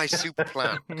goes my super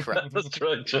plan. Crap. That's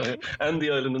right, Joe. And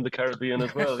the island in the Caribbean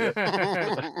as well.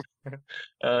 Yeah.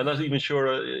 Not even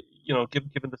sure,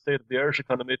 given the state of the Irish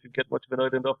economy, if you get much of an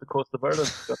island off the coast of Ireland.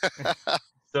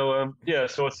 So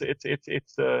so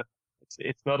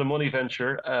it's not a money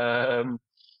venture.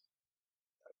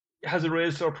 Has it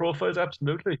raised our profiles?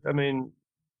 Absolutely. I mean,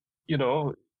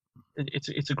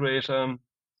 it's a great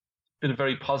been a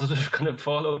very positive kind of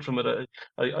fallout from it,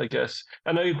 I guess.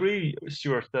 And I agree,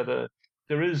 Stuart, that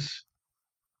there is,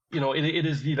 it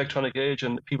is the electronic age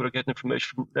and people are getting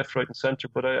information from left, right, and centre.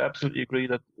 But I absolutely agree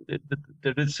that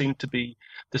there did seem to be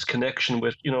this connection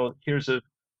with, here's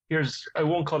I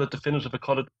won't call it definitive, I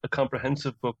call it a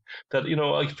comprehensive book that,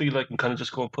 I feel like I can kind of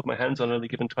just go and put my hands on at any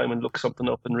given time and look something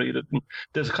up and read it. And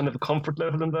there's a kind of a comfort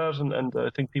level in that, and I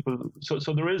think people. So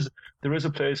there is a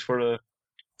place for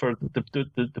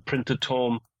the printed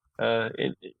tome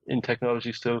in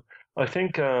technology still. I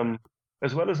think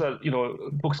as well as that,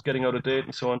 books getting out of date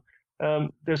and so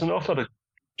on. There's an awful lot of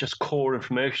just core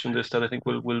information in this that I think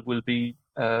will be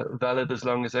valid as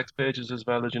long as X Pages is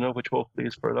valid. Which hopefully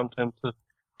is for a long time to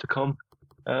come.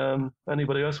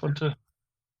 Anybody else want to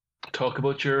talk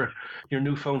about your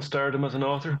newfound stardom as an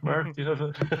author, Mark? Do you have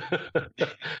a?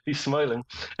 He's smiling.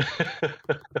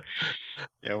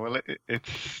 Yeah, well,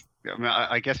 it's. I mean,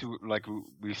 I guess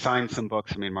we signed some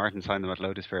books. I mean, Martin signed them at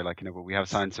Lotus Fair, but we have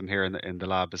signed some here in the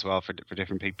lab as well for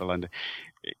different people. And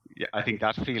yeah, I think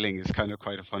that feeling is kind of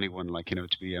quite a funny one, to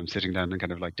be sitting down and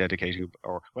kind of like dedicating,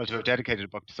 to have dedicated a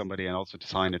book to somebody and also to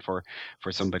sign it for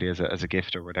somebody as a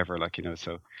gift or whatever,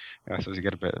 So yeah, I suppose you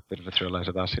get a bit of a thrill out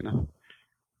of that,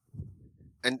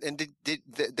 And did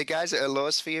the guys at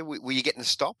Lotus-Sphere, were you getting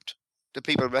stopped? Do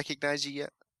people recognize you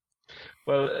yet?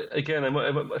 Well, again,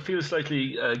 I feel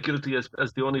slightly guilty as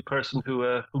the only person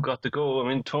who got to go. I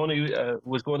mean, Tony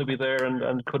was going to be there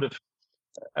and could have,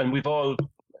 and we've all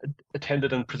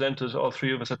attended and presented, all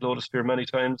three of us at Lotus-Sphere many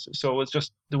times. So it's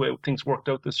just the way things worked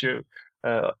out this year.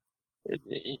 I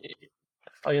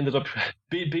ended up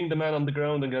being the man on the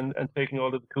ground and taking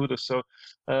all of the kudos. So.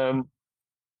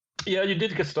 Yeah, you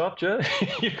did get stopped. Yeah,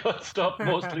 you got stopped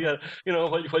mostly.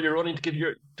 While you're running to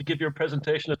give your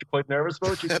presentation that you're quite nervous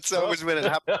about. That's always when it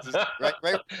happens, right?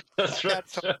 That's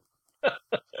right.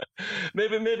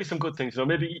 Maybe some good things.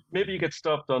 Maybe you get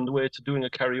stopped on the way to doing a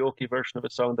karaoke version of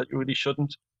a song that you really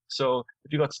shouldn't. So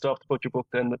if you got stopped about your book,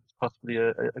 then that's possibly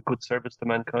a good service to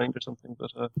mankind or something.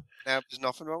 But now there's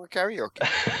nothing wrong with karaoke.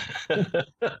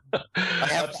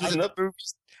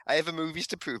 I have movies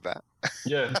to prove that.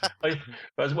 Yeah.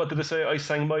 What did I say? I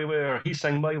sang my way, or he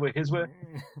sang my way his way.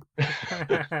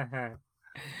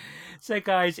 So,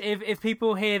 guys, if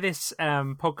people hear this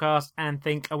podcast and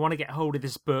think, I want to get hold of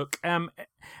this book, are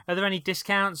there any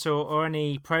discounts or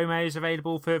any promos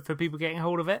available for people getting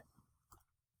hold of it?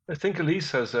 I think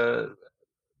Elise has kind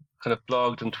of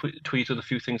blogged and tweeted a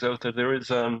few things out there. There is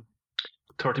 30%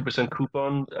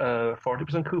 coupon,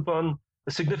 40% coupon,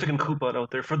 a significant coupon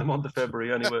out there for the month of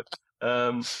February anyway.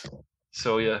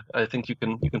 So yeah, I think you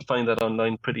can find that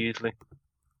online pretty easily.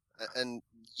 And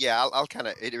yeah, I'll kind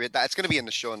of iterate that. It's going to be in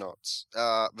the show notes.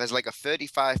 There's like a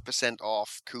 35%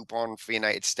 off coupon for the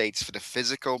United States for the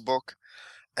physical book.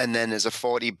 And then there's a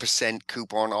 40%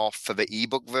 coupon off for the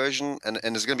ebook version. And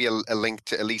there's going to be a link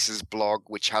to Elise's blog,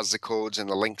 which has the codes and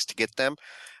the links to get them.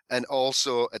 And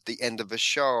also at the end of the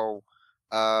show,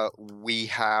 we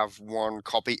have one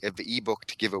copy of the ebook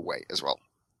to give away as well.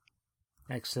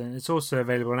 Excellent. It's also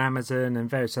available on Amazon and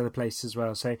various other places as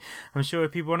well. So I'm sure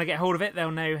if people want to get hold of it, they'll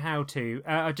know how to.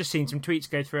 I've just seen some tweets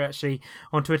go through actually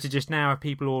on Twitter just now of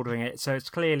people ordering it. So it's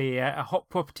clearly a hot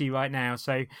property right now.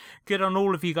 So good on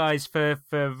all of you guys for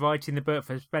writing the book,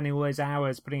 for spending all those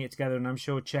hours putting it together, and I'm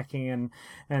sure checking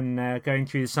and going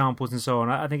through the samples and so on.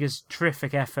 I think it's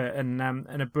terrific effort and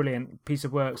a brilliant piece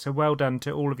of work. So well done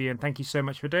to all of you, and thank you so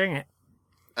much for doing it.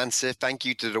 And say thank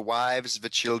you to the wives, the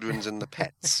children, and the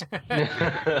pets.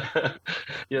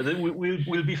 Yeah,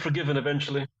 we'll be forgiven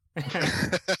eventually. I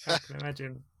can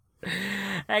imagine.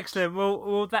 Excellent.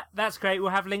 Well, that's great. We'll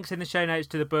have links in the show notes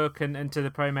to the book and to the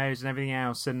promos and everything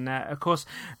else. And of course,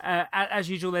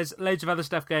 as usual, there's loads of other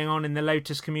stuff going on in the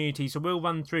Lotus community. So we'll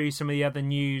run through some of the other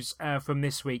news from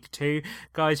this week too.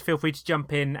 Guys, feel free to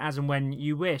jump in as and when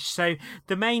you wish. So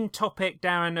the main topic,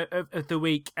 Darren, of the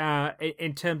week,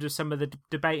 in terms of some of the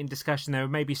debate and discussion, there were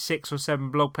maybe 6 or 7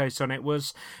 blog posts on it,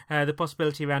 was the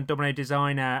possibility around Domino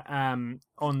Designer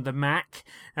on the Mac.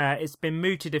 It's been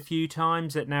mooted a few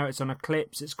times that now it's on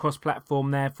Eclipse. It's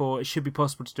cross-platform, therefore it should be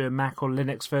possible to do a Mac or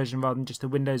Linux version rather than just a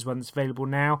Windows one that's available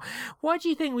now. Why do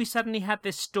you think we suddenly had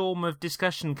this storm of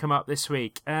discussion come up this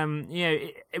week?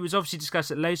 It was obviously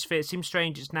discussed at Lotus-Sphere. It seems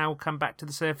strange it's now come back to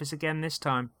the surface again this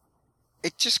time.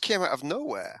 It just came out of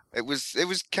nowhere. It was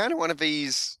kind of one of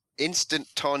these instant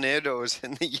tornadoes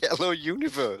in the yellow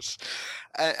universe.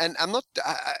 And I'm not...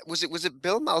 was it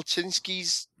Bill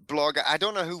Malchinsky's blog? I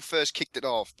don't know who first kicked it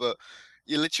off, but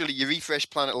you refresh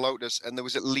Planet Lotus and there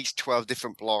was at least 12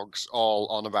 different blogs all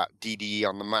on about DDE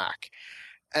on the Mac.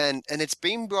 And it's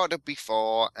been brought up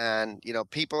before, and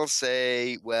people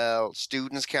say, well,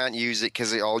 students can't use it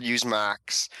because they all use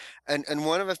Macs. And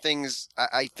one of the things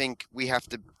I think we have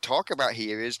to talk about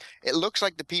here is it looks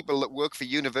like the people that work for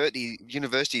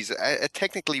universities are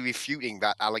technically refuting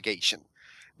that allegation,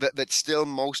 that still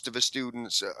most of the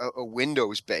students are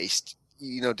Windows based,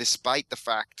 despite the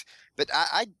fact that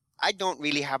I don't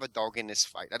really have a dog in this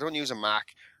fight. I don't use a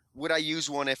Mac. Would I use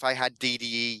one if I had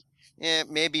DDE? Yeah,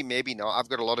 maybe not. I've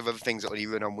got a lot of other things that only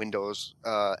run on Windows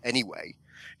anyway.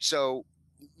 So,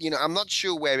 I'm not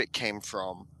sure where it came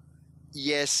from.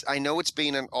 Yes, I know it's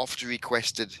been an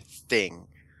oft-requested thing.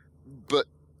 But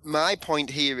my point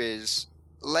here is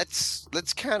let's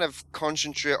kind of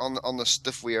concentrate on the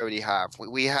stuff we already have.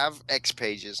 We have X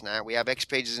Pages now. We have X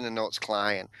Pages in the Notes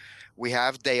client. We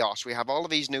have Deos. We have all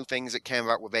of these new things that came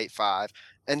out with 8.5.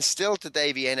 And still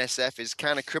today, the NSF is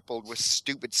kind of crippled with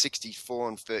stupid 64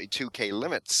 and 32K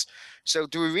limits. So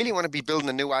do we really want to be building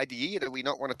a new IDE, or do we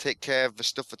not want to take care of the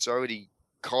stuff that's already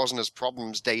causing us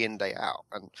problems day in, day out?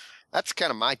 And that's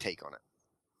kind of my take on it.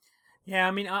 Yeah,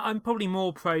 I mean, I'm probably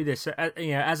more pro this.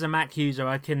 As a Mac user,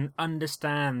 I can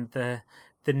understand the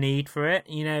need for it.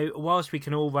 Whilst we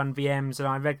can all run VMs, and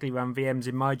I regularly run VMs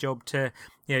in my job to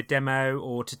demo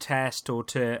or to test or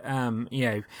to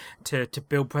to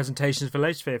build presentations for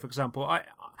Lotusphere, for example.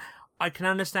 I can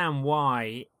understand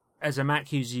why, as a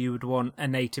Mac user, you would want a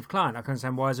native client. I can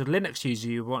understand why, as a Linux user,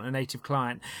 you would want a native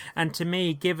client. And to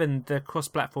me, given the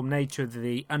cross-platform nature of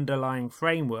the underlying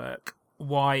framework,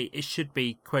 why it should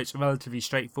be, quotes, relatively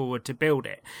straightforward to build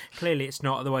it. Clearly it's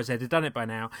not, otherwise they'd have done it by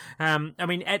now. I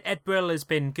mean, Ed Brill has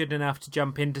been good enough to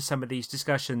jump into some of these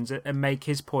discussions and make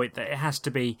his point that it has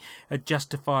to be a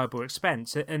justifiable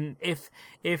expense. And if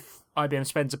IBM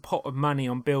spends a pot of money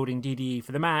on building DDE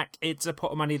for the Mac, it's a pot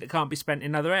of money that can't be spent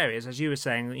in other areas, as you were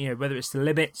saying, whether it's the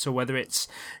limits or whether it's,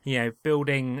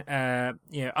 building,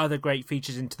 other great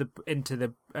features into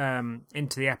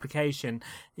the application.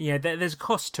 There's a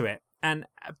cost to it.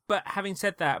 But having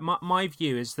said that, my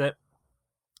view is that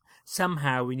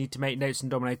somehow we need to make Notes and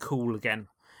Domino cool again.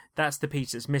 That's the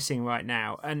piece that's missing right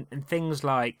now. And things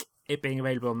like it being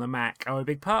available on the Mac are a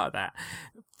big part of that.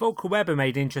 Volker Weber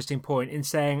made an interesting point in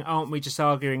saying, aren't we just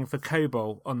arguing for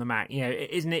COBOL on the Mac?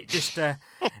 Isn't it just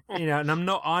and I'm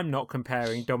not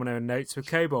comparing Domino and Notes with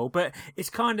COBOL, but it's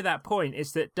kind of that point,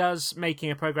 is that does making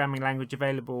a programming language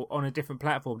available on a different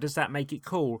platform, does that make it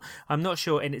cool? I'm not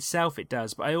sure in itself it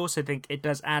does, but I also think it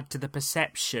does add to the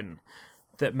perception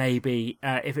that maybe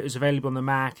if it was available on the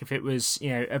Mac, if it was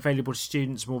available to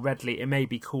students more readily, it may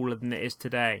be cooler than it is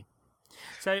today.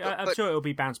 So I'm sure it'll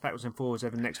be bounced backwards and forwards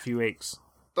over the next few weeks.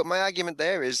 But my argument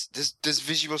there is, does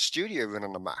Visual Studio run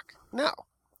on the Mac? No,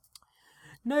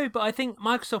 but I think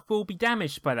Microsoft will be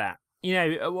damaged by that.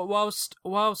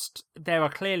 Whilst there are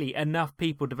clearly enough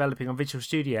people developing on Visual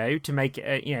Studio to make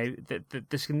it,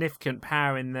 the significant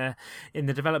power in the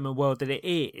development world that it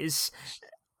is,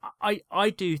 I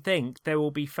do think there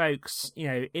will be folks,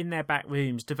 in their back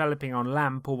rooms developing on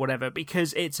LAMP or whatever,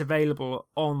 because it's available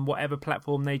on whatever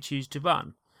platform they choose to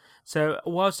run. So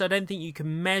whilst I don't think you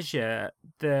can measure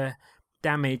the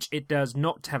damage it does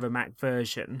not to have a Mac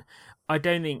version, I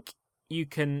don't think you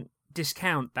can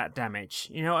discount that damage.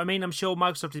 You know what I mean? I'm sure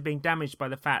Microsoft is being damaged by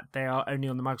the fact they are only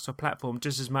on the Microsoft platform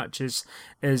just as much as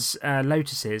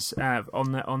Lotus is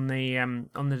on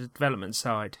the development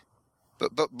side.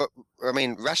 But I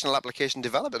mean, Rational Application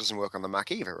Developer doesn't work on the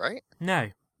Mac either, right?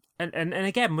 No. And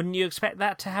again, wouldn't you expect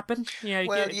that to happen? You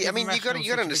got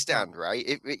to understand,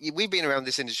 right? We've been around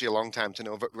this industry a long time to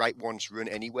know that write once, run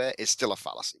anywhere is still a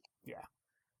fallacy. Yeah.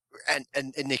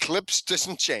 And Eclipse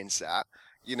doesn't change that.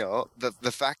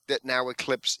 The fact that now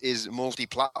Eclipse is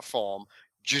multi-platform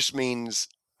just means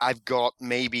I've got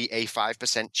maybe a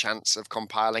 5% chance of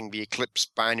compiling the Eclipse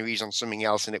binaries on something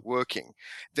else and it working.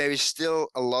 There is still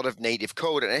a lot of native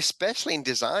code, and especially in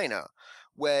Designer,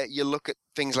 where you look at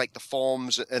things like the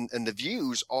forms and the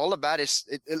views, all of that is,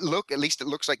 at least it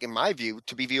looks like in my view,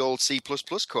 to be the old C++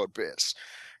 code base.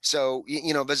 So,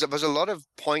 there's a lot of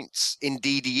points in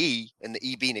DDE and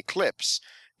the EB and Eclipse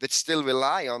that still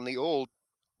rely on the old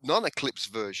non-Eclipse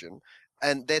version,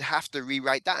 and they'd have to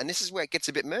rewrite that. And this is where it gets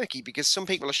a bit murky, because some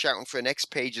people are shouting for an X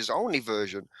Pages only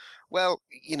version. Well,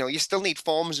 you still need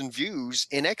forms and views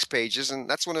in X Pages, and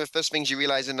that's one of the first things you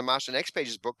realize in the Master and X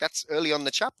Pages book. That's early on in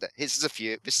the chapter. This is a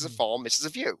view, this is a form, this is a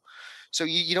view. So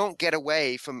you don't get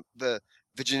away from the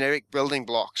generic building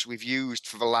blocks we've used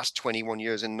for the last 21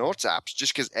 years in Notes apps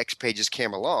just because X Pages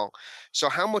came along. So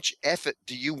how much effort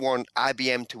do you want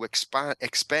IBM to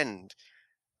expend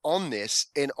on this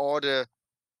in order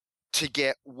to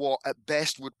get what at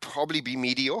best would probably be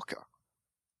mediocre?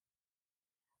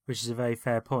 Which is a very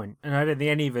fair point. And I don't think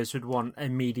any of us would want a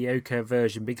mediocre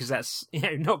version, because that's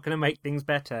not going to make things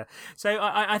better. So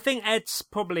I think Ed's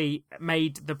probably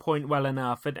made the point well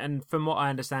enough. And from what I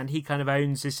understand, he kind of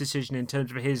owns this decision in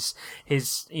terms of his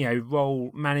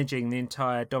role managing the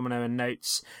entire Domino and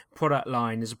Notes product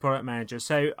line as a product manager.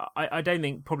 So I don't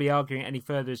think probably arguing any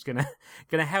further is going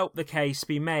to help the case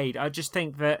be made. I just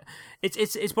think that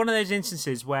it's one of those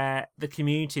instances where the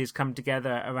community has come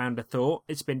together around a thought.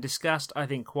 It's been discussed, I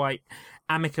think, quite quite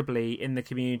amicably in the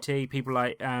community. People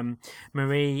like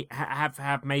Marie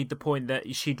have made the point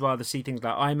that she'd rather see things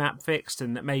like IMAP fixed,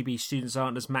 and that maybe students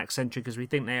aren't as Mac-centric as we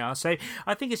think they are. So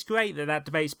I think it's great that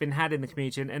debate's been had in the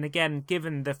community. And again,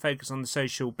 given the focus on the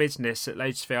social business at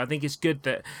Lotusphere, I think it's good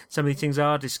that some of these things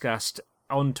are discussed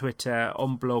on Twitter,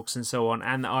 on blogs and so on,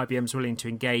 and that IBM's willing to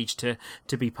engage to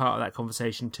be part of that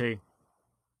conversation too.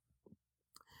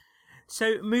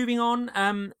 So moving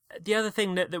on, the other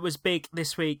thing that was big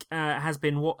this week has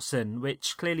been Watson,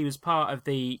 which clearly was part of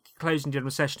the closing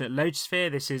general session at Lotusphere.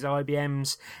 This is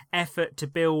IBM's effort to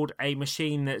build a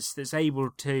machine that's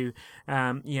able to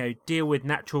deal with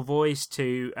natural voice,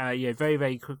 to very,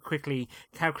 very quickly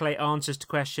calculate answers to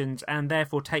questions, and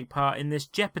therefore take part in this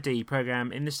Jeopardy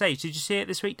program in the States. Did you see it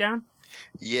this week, Darren?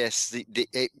 Yes,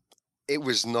 it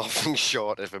was nothing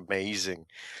short of amazing.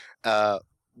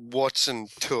 Watson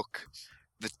took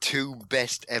the two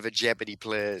best ever Jeopardy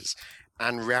players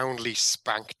and roundly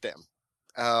spanked them.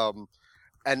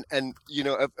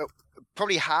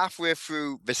 Probably halfway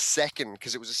through the second,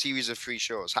 because it was a series of 3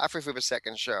 shows, halfway through the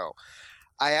second show,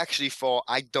 I actually thought,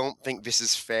 I don't think this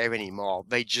is fair anymore.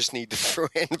 They just need to throw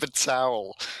in the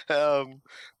towel.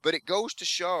 But it goes to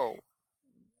show,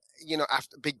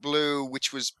 after Big Blue,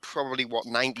 which was probably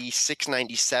 96,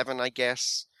 97, I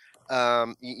guess.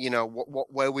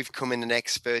 Where we've come in the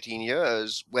next 13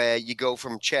 years, where you go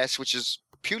from chess, which is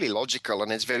purely logical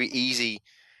and it's very easy,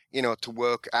 to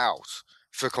work out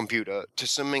for a computer, to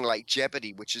something like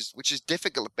Jeopardy, which is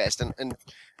difficult at best. And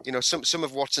some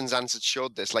of Watson's answers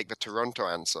showed this, like the Toronto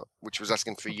answer, which was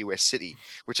asking for US City,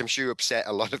 which I'm sure upset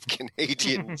a lot of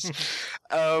Canadians.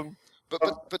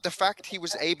 But the fact he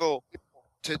was able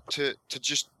to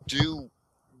just do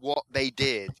what they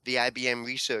did, the IBM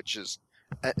researchers,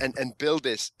 and build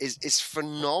this is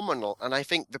phenomenal. And I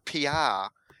think the PR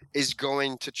is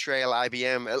going to trail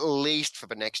IBM at least for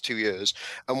the next 2 years.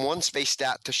 And once they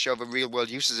start to show the real world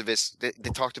uses of this, they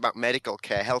talked about medical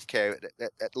care, healthcare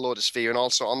at Lotusphere and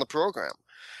also on the program.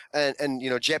 And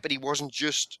Jeopardy wasn't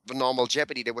just the normal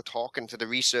Jeopardy. They were talking to the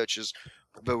researchers,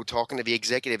 they were talking to the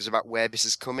executives about where this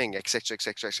is coming, etc.,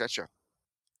 etc., etc.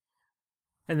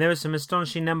 And there were some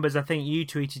astonishing numbers, I think you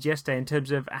tweeted yesterday, in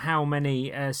terms of how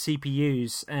many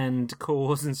CPUs and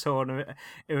cores and so on are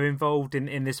involved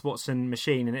in this Watson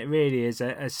machine. And it really is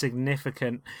a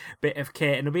significant bit of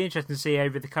kit. And it'll be interesting to see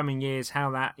over the coming years how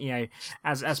that,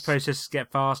 as processors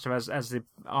get faster, as the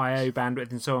I/O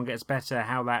bandwidth and so on gets better,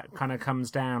 how that kind of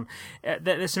comes down.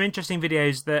 There's some interesting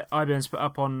videos that IBM's put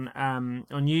up on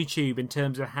YouTube in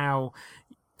terms of how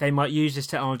they might use this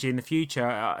technology in the future.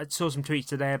 I saw some tweets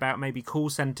today about maybe call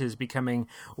centers becoming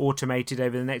automated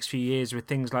over the next few years with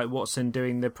things like Watson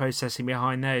doing the processing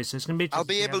behind those. So it's going to be. I'll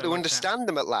be able to understand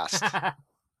them at last.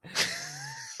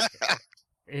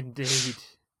 Indeed.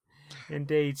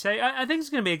 So I think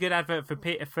it's going to be a good advert for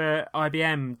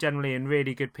IBM generally, and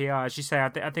really good PR. As you say, I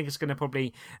think it's going to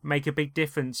probably make a big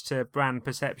difference to brand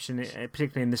perception,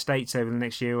 particularly in the States over the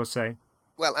next year or so.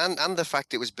 Well, and the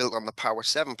fact it was built on the Power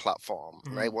 7 platform,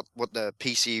 right? What the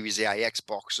P Series, the iX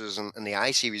boxes, and the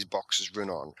I Series boxes run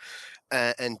on.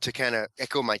 And to kind of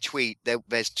echo my tweet,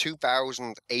 there's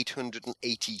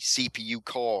 2,880 CPU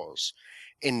cores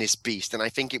in this beast. And I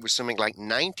think it was something like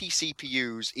 90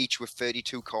 CPUs, each with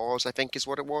 32 cores, I think is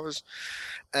what it was.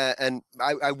 And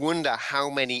I wonder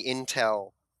how many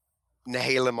Intel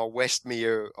Nehalem or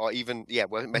Westmere, or even,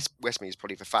 Westmere is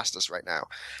probably the fastest right now.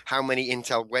 How many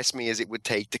Intel Westmeres it would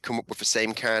take to come up with the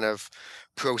same kind of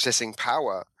processing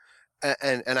power.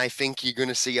 And I think you're going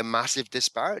to see a massive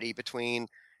disparity between,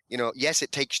 yes,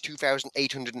 it takes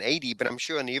 2,880, but I'm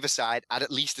sure on the other side, add at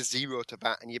least a 0 to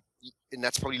that, and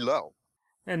that's probably low.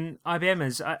 And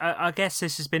IBMers, I guess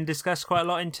this has been discussed quite a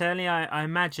lot internally. I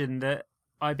imagine that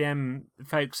IBM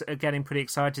folks are getting pretty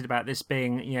excited about this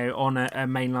being, on a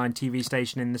mainline TV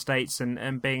station in the States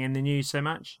and being in the news so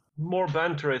much. More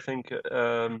banter, I think,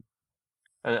 and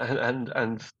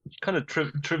kind of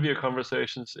trivia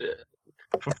conversations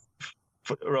for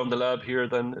around the lab here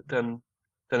than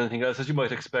anything else, as you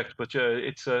might expect. But yeah,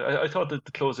 it's I thought that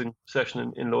the closing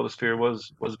session in Lotusphere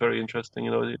was very interesting.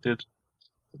 It did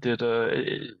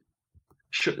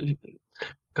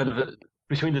kind of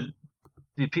between the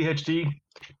PhD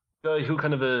guy who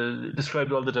kind of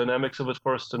described all the dynamics of it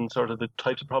first and sort of the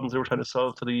types of problems they were trying to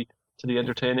solve to the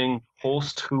entertaining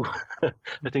host who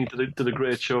I think did a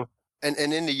great show. And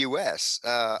in the US,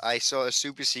 I saw a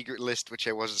super secret list which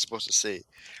I wasn't supposed to see.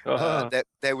 That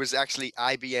there was actually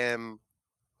IBM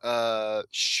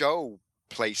show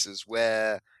places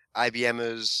where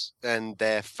IBMers and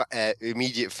their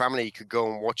immediate family could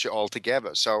go and watch it all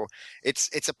together. So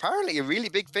it's apparently a really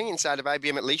big thing inside of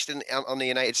IBM, at least on the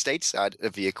United States side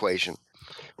of the equation.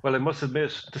 Well, I must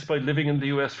admit, despite living in the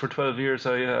US for 12 years,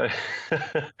 I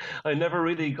I never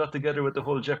really got together with the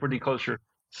whole Jeopardy culture.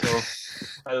 So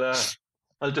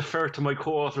I'll defer to my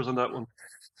co-authors on that one.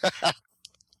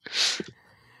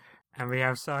 And we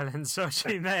have silence, so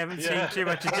they haven't seen too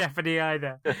much of Jeopardy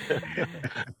either.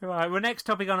 Right, well, next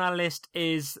topic on our list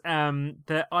is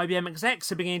that IBM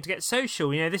execs are beginning to get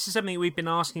social. You know, this is something we've been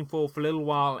asking for a little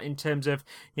while in terms of,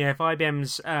 you know, if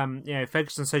IBM's,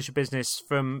 focused on social business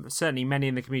from certainly many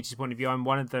in the community's point of view, I'm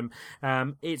one of them.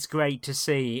 It's great to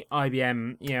see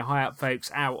IBM, you know, high up folks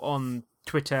out on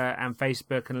Twitter and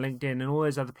Facebook and LinkedIn and all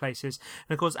those other places.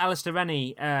 And of course, Alistair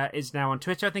Rennie is now on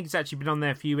Twitter. I think he's actually been on there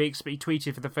a few weeks, but he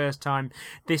tweeted for the first time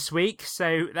this week.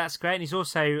 So that's great. And he's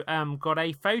also got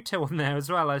a photo on there as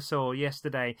well, I saw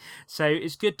yesterday. So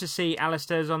it's good to see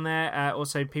Alistair's on there.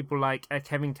 Also people like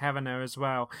Kevin Kavanagh as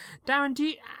well. Darren,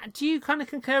 do you kind of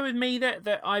concur with me that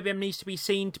IBM needs to be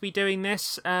seen to be doing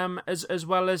this as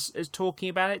well as talking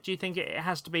about it? Do you think it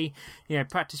has to be, you know,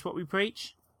 practice what we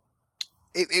preach?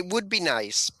 It would be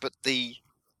nice, but the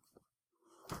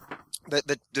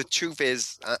truth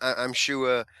is, I'm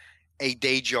sure a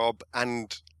day job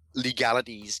and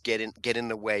legalities get in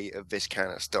the way of this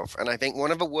kind of stuff. And I think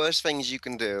one of the worst things you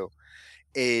can do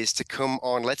is to come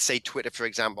on, let's say Twitter, for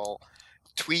example,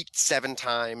 tweet 7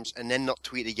 times and then not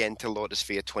tweet again till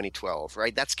Lotusphere 2012,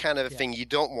 right? That's kind of the thing you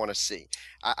don't want to see.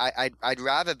 I'd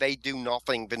rather they do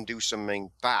nothing than do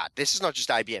something bad. This is not just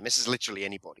IBM. This is literally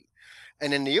anybody.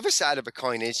 And then the other side of the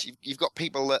coin is you've got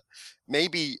people that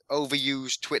maybe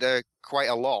overuse Twitter quite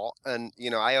a lot. And, you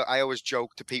know, I always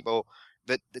joke to people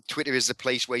that Twitter is the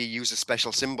place where you use the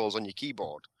special symbols on your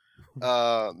keyboard.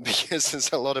 Because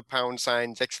there's a lot of pound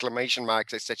signs, exclamation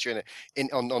marks, etc.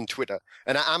 on Twitter.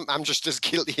 And I'm just as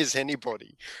guilty as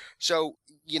anybody. So,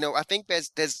 you know, I think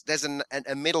there's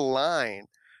a middle line.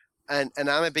 And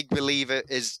I'm a big believer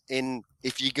in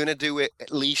if you're going to do it,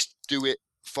 at least do it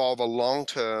for the long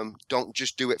term. Don't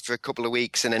just do it for a couple of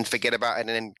weeks and then forget about it and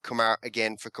then come out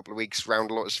again for a couple of weeks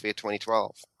around Lotusphere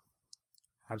 2012.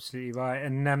 Absolutely right.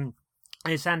 And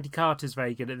Sandy Carter's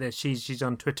very good at this. She's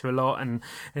on Twitter a lot and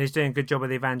is doing a good job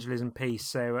with the evangelism piece.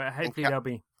 So hopefully there'll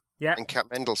be... Yeah. And Kat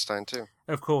Mendelstein too.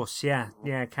 Of course, yeah.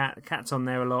 Kat's on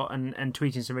there a lot and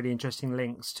tweeting some really interesting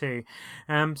links too.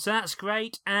 So that's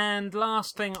great. And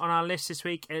last thing on our list this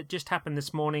week, it just happened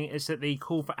this morning, is that the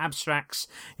call for abstracts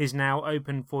is now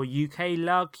open for UK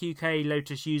LUG, UK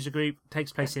Lotus User Group. It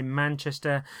takes place in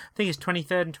Manchester. I think it's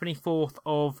 23rd and 24th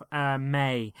of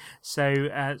May. So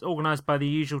it's organised by the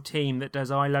usual team that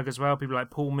does iLUG as well. People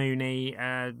like Paul Mooney,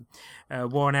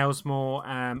 Warren Elsmore,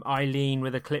 Eileen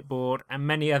with a clipboard, and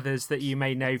many others that you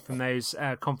may know from those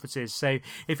conferences. So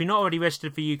if you're not already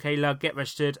registered for UK LUG, get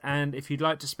registered, and if you'd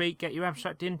like to speak, get your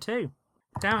abstract in too.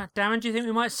 Darren, do you think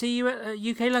we might see you at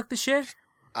UK LUG this year?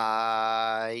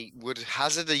 I would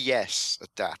hazard a yes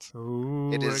at that.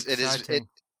 Ooh, it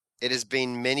has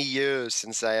been many years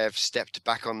since I have stepped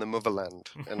back on the motherland,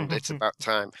 and it's about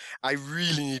time. I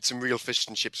really need some real fish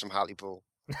and chips from Hartlepool.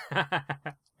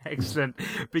 Excellent.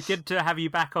 Be good to have you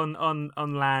back on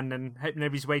land, and hope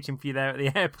nobody's waiting for you there at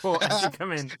the airport as you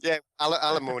come in. Yeah,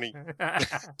 alimony.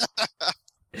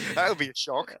 That'll be a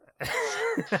shock.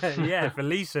 Yeah, for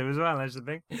Lisa as well, that's the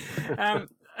thing.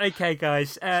 Okay,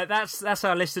 guys, that's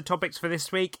our list of topics for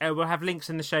this week. We'll have links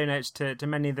in the show notes to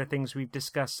many of the things we've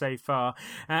discussed so far.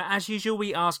 As usual,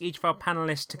 we ask each of our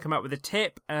panelists to come up with a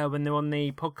tip when they're on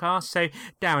the podcast. So,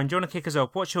 Darren, do you want to kick us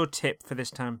off? What's your tip for this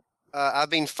time? I've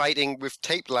been fighting with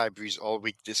tape libraries all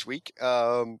week this week,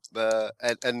 and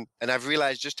I've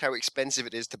realized just how expensive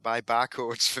it is to buy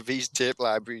barcodes for these tape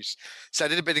libraries. So I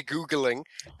did a bit of Googling,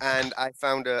 and I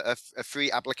found a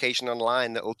free application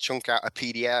online that will chunk out a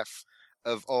PDF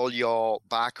of all your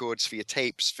barcodes for your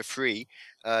tapes for free.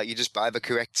 You just buy the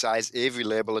correct size Avery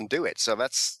label and do it. So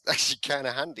that's actually kind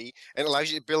of handy. And it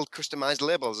allows you to build customized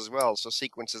labels as well. So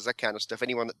sequences, that kind of stuff.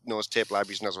 Anyone that knows tape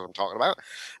libraries knows what I'm talking about.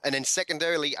 And then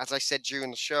secondarily, as I said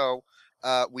during the show,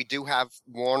 we do have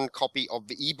one copy of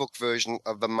the ebook version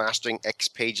of the Mastering X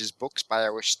Pages books by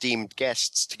our esteemed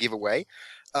guests to give away.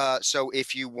 So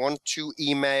if you want to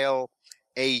email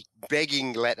a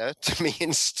begging letter to me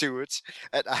and Stuart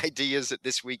at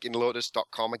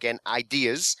ideas@thisweekinlotus.com. Again,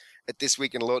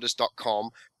 ideas@thisweekinlotus.com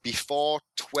before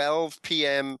 12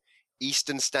 p.m.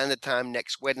 Eastern Standard Time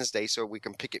next Wednesday, so we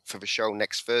can pick it for the show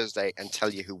next Thursday and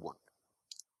tell you who won.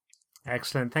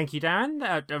 Excellent. Thank you,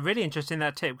 Darren. Really interesting,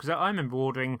 that tip, because I remember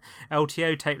ordering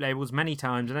LTO tape labels many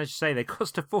times, and as you say, they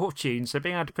cost a fortune, so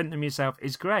being able to print them yourself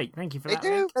is great. Thank you for that. They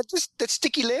do. They're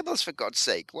sticky labels, for God's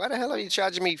sake. Why the hell are you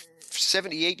charging me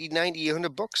 70, 80, 90,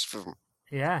 100 bucks for them?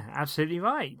 Yeah, absolutely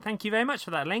right. Thank you very much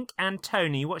for that link. And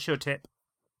Tony, what's your tip?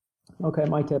 Okay,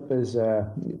 my tip is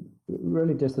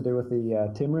really just to do with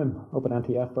the Teamroom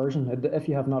OpenNTF version. If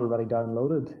you have not already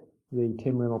downloaded the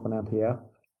Teamroom OpenNTF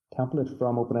template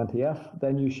from OpenNTF,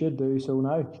 then you should do so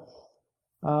now.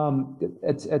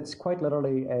 It's quite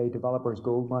literally a developer's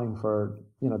goldmine for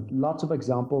lots of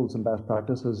examples and best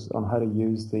practices on how to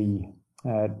use the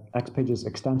XPages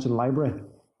extension library.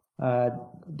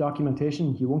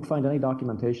 Documentation, you won't find any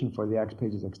documentation for the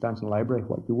XPages extension library.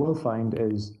 What you will find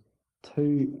is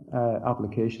two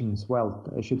applications, well,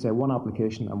 I should say one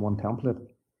application and one template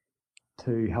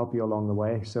to help you along the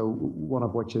way. So one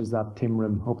of which is that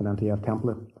Teamroom OpenNTF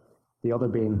template, the other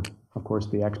being, of course,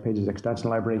 the XPages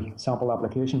extension library sample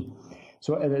application.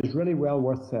 So it is really well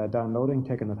worth downloading,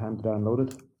 taking the time to download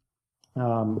it.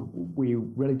 We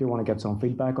really do want to get some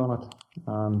feedback on it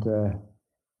and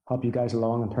help you guys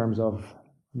along in terms of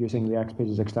using the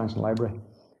XPages extension library.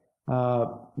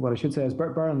 What I should say is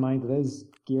bear in mind it is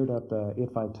geared at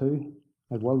 852.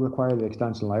 It will require the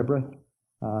extension library.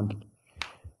 And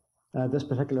this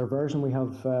particular version we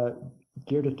have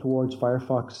geared it towards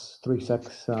Firefox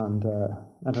 3.6 and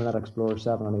Internet Explorer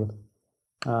 7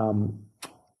 and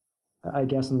 8. I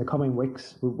guess in the coming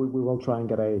weeks we will try and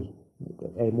get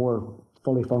a more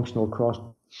fully functional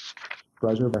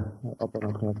cross-browser up on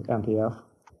OpenNTF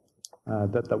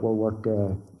that will work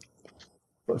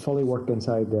fully work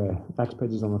inside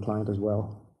XPages on the client as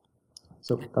well.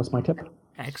 So that's my tip.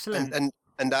 Excellent.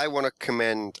 And I want to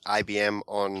commend IBM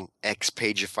on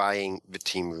XPagifying the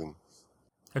Teamroom.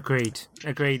 Agreed.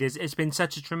 It's been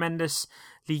such a tremendously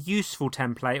useful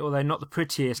template, although not the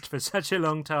prettiest for such a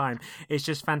long time. It's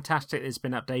just fantastic that it's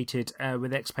been updated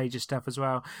with XPages stuff as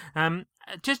well.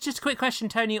 Just a quick question,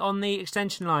 Tony, on the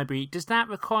extension library. Does that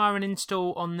require an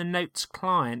install on the Notes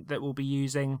client that we'll be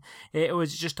using it, or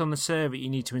is it just on the server you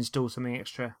need to install something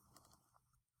extra?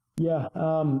 Yeah,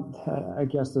 I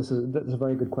guess that's a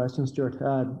very good question, Stuart.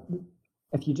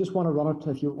 If you just want to run it,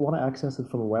 if you want to access it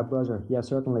from a web browser, yeah,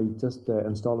 certainly just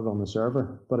install it on the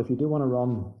server. But if you do want to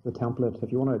run the template,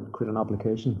 if you want to create an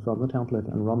application from the template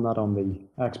and run that on the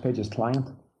XPages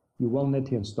client, you will need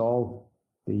to install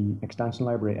the extension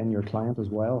library in your client as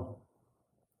well.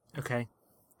 Okay.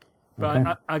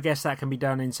 But I guess that can be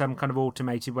done in some kind of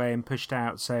automated way and pushed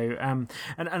out. So, and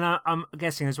I'm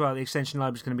guessing as well, the extension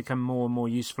library is going to become more and more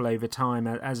useful over time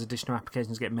as additional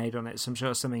applications get made on it. So I'm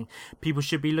sure it's something people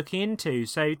should be looking into.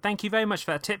 So thank you very much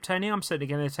for that tip, Tony. I'm certainly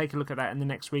going to take a look at that in the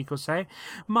next week or so.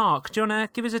 Mark, do you want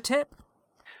to give us a tip?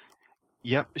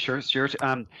 Yeah, sure, Stuart.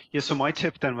 So my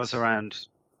tip then was around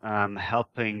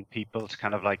helping people to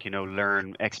kind of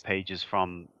learn XPages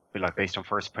from based on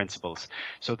first principles.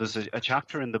 So there's a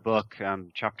chapter in the book,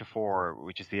 chapter 4,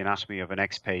 which is the anatomy of an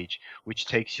XPage, which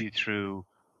takes you through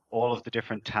all of the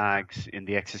different tags in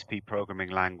the XSP programming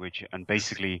language and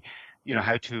basically,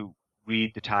 how to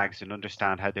read the tags and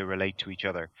understand how they relate to each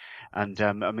other. And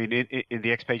in the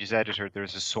XPages editor,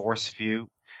 there's a source view,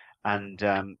 and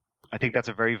I think that's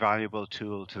a very valuable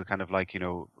tool to kind of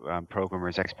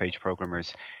programmers, XPage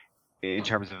programmers, in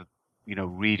terms of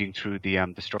reading through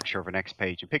the structure of an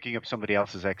XPage and picking up somebody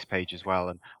else's XPage as well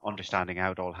and understanding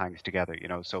how it all hangs together.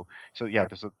 So yeah,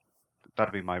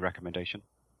 that'd be my recommendation.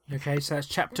 Okay, so that's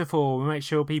chapter 4. We'll make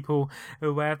sure people are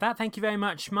aware of that. Thank you very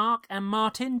much, Mark. And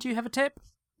Martin, do you have a tip?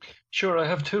 Sure, I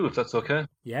have two, if that's okay.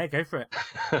 Yeah, go for it.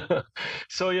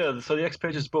 So the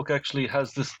XPages book actually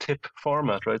has this tip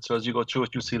format, right? So as you go through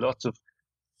it, you see lots of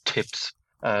tips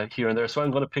here and there. So I'm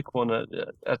going to pick one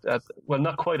well,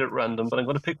 not quite at random, but I'm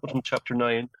going to pick one from chapter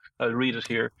 9. I'll read it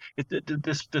here.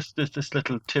 This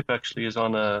little tip actually is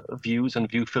on views and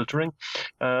view filtering,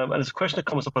 and it's a question that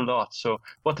comes up a lot. So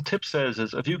what the tip says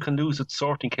is a view can lose its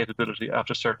sorting capability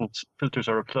after certain filters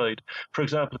are applied. For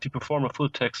example, if you perform a full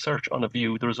text search on a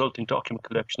view, the resulting document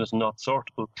collection is not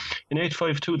sortable. In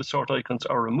 852, the sort icons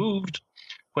are removed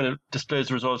when it displays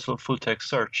the results of a full text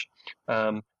search.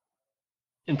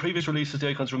 In previous releases, the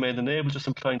icons remained enabled, just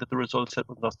implying that the result set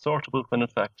was not sortable, when in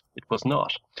fact it was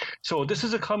not. So this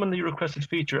is a commonly requested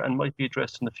feature and might be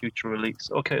addressed in the future release.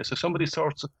 Okay, so somebody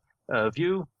sorts a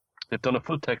view, they've done a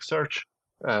full text search,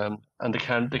 and they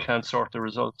can't sort the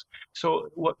results. So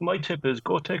what my tip is,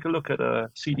 go take a look at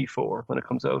CD4 when it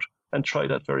comes out and try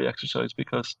that very exercise,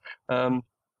 because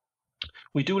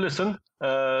we do listen.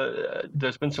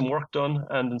 There's been some work done,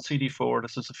 and in CD4,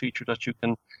 this is a feature that you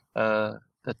can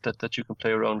that you can play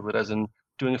around with, as in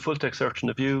doing a full text search in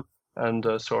the view, and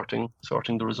sorting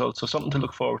the results. So something to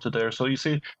look forward to there. So you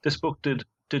see, this book did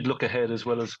look ahead as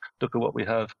well as look at what we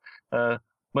have.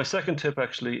 My second tip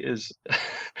actually is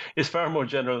is far more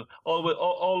general.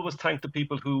 Always thank the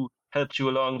people who helped you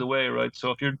along the way, right?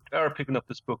 So if you are picking up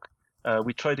this book,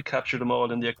 we try to capture them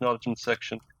all in the acknowledgement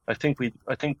section. I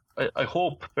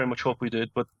hope, very much hope we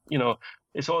did, but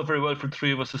it's all very well for the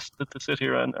three of us to sit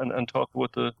here and talk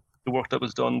about the work that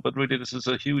was done, but really this is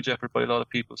a huge effort by a lot of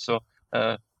people. So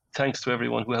thanks to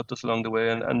everyone who helped us along the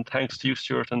way, and thanks to you,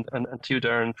 Stuart, and to you,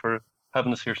 Darren, for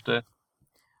having us here today.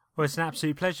 Well, it's an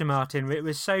absolute pleasure, Martin.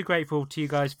 We're so grateful to you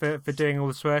guys for doing all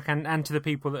this work, and to the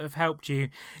people that have helped you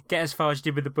get as far as you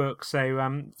did with the book.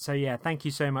 So yeah, thank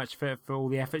you so much for all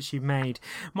the efforts you've made.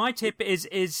 My tip is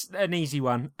an easy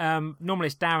one. Normally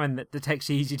it's Darren that takes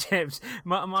the easy tips.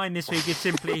 Mine this week is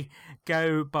simply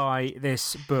go buy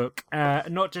this book.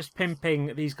 Not just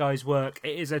pimping these guys' work.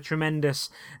 It is a tremendous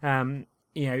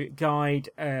guide,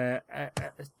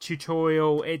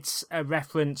 tutorial. It's a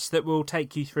reference that will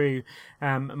take you through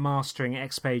mastering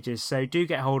X Pages. So do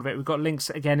get hold of it. We've got links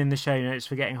again in the show notes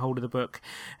for getting hold of the book.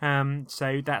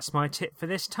 So that's my tip for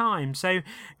this time. So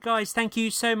guys, thank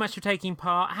you so much for taking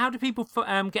part. How do people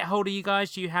get hold of you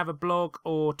guys? Do you have a blog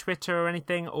or Twitter or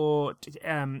anything, or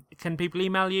can people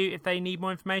email you if they need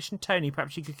more information? Tony,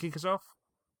 perhaps you could kick us off.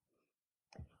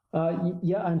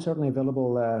 Yeah, I'm certainly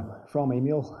available from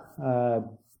email.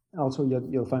 Also,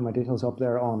 you'll find my details up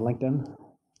there on LinkedIn.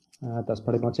 That's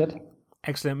pretty much it.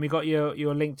 Excellent. We got your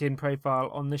LinkedIn profile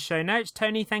on the show notes.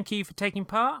 Tony, thank you for taking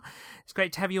part. It's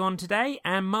great to have you on today.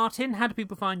 And Martin, how do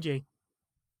people find you?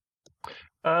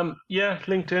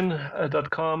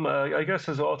 LinkedIn.com. I guess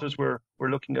as authors, we're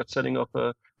looking at setting up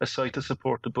a site to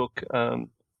support the book.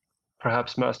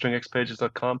 Perhaps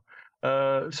masteringxpages.com.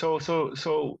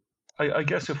 So I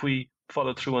guess if we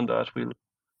follow through on that, we'll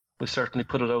certainly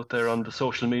put it out there on the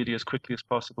social media as quickly as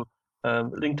possible.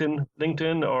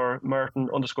 LinkedIn or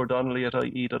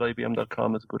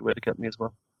Martin_Donnelly@ie.ibm.com is a good way to get me as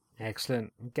well.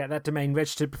 Excellent. Get that domain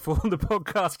registered before the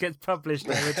podcast gets published.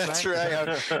 That's right.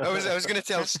 I was going to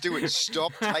tell Stuart,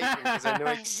 stop typing because I know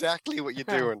exactly what you're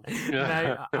doing.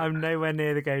 No, I'm nowhere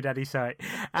near the GoDaddy site.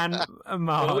 And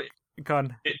Mark, go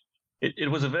on.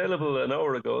 It was available an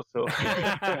hour ago, so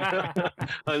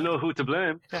I'll know who to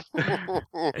blame.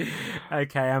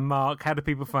 Okay, and Mark, how do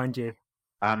people find you?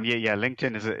 Yeah,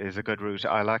 LinkedIn is a good route.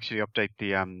 I'll actually update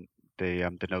the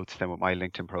notes then with my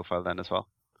LinkedIn profile then as well.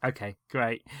 Okay,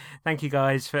 great. Thank you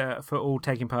guys for all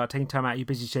taking time out of your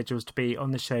busy schedules to be on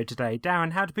the show today.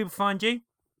 Darren, how do people find you?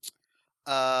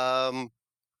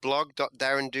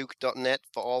 Blog.darrenduke.net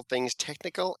for all things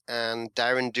technical, and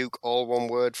Darren Duke, all one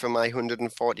word, for my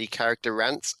 140 character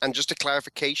rants. And just a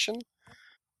clarification,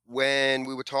 when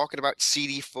we were talking about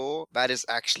CD4, that is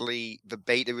actually the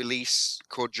beta release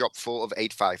code drop 4 of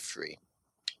 853.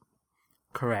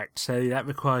 Correct. So that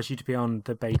requires you to be on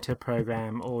the beta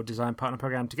program or design partner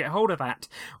program to get hold of that,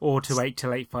 or to wait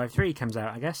till 853 comes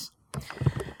out, I guess.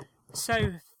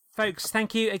 So folks,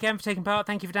 thank you again for taking part.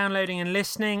 Thank you for downloading and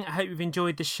listening. I hope you've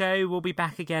enjoyed the show. We'll be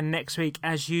back again next week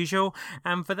as usual.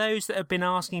 And for those that have been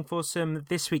asking for some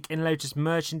This Week in Lotus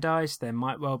merchandise, there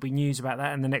might well be news about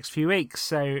that in the next few weeks.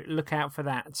 So look out for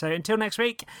that. So until next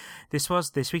week, this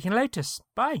was This Week in Lotus.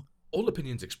 Bye. All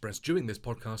opinions expressed during this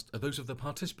podcast are those of the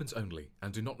participants only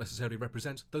and do not necessarily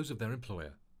represent those of their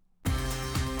employer.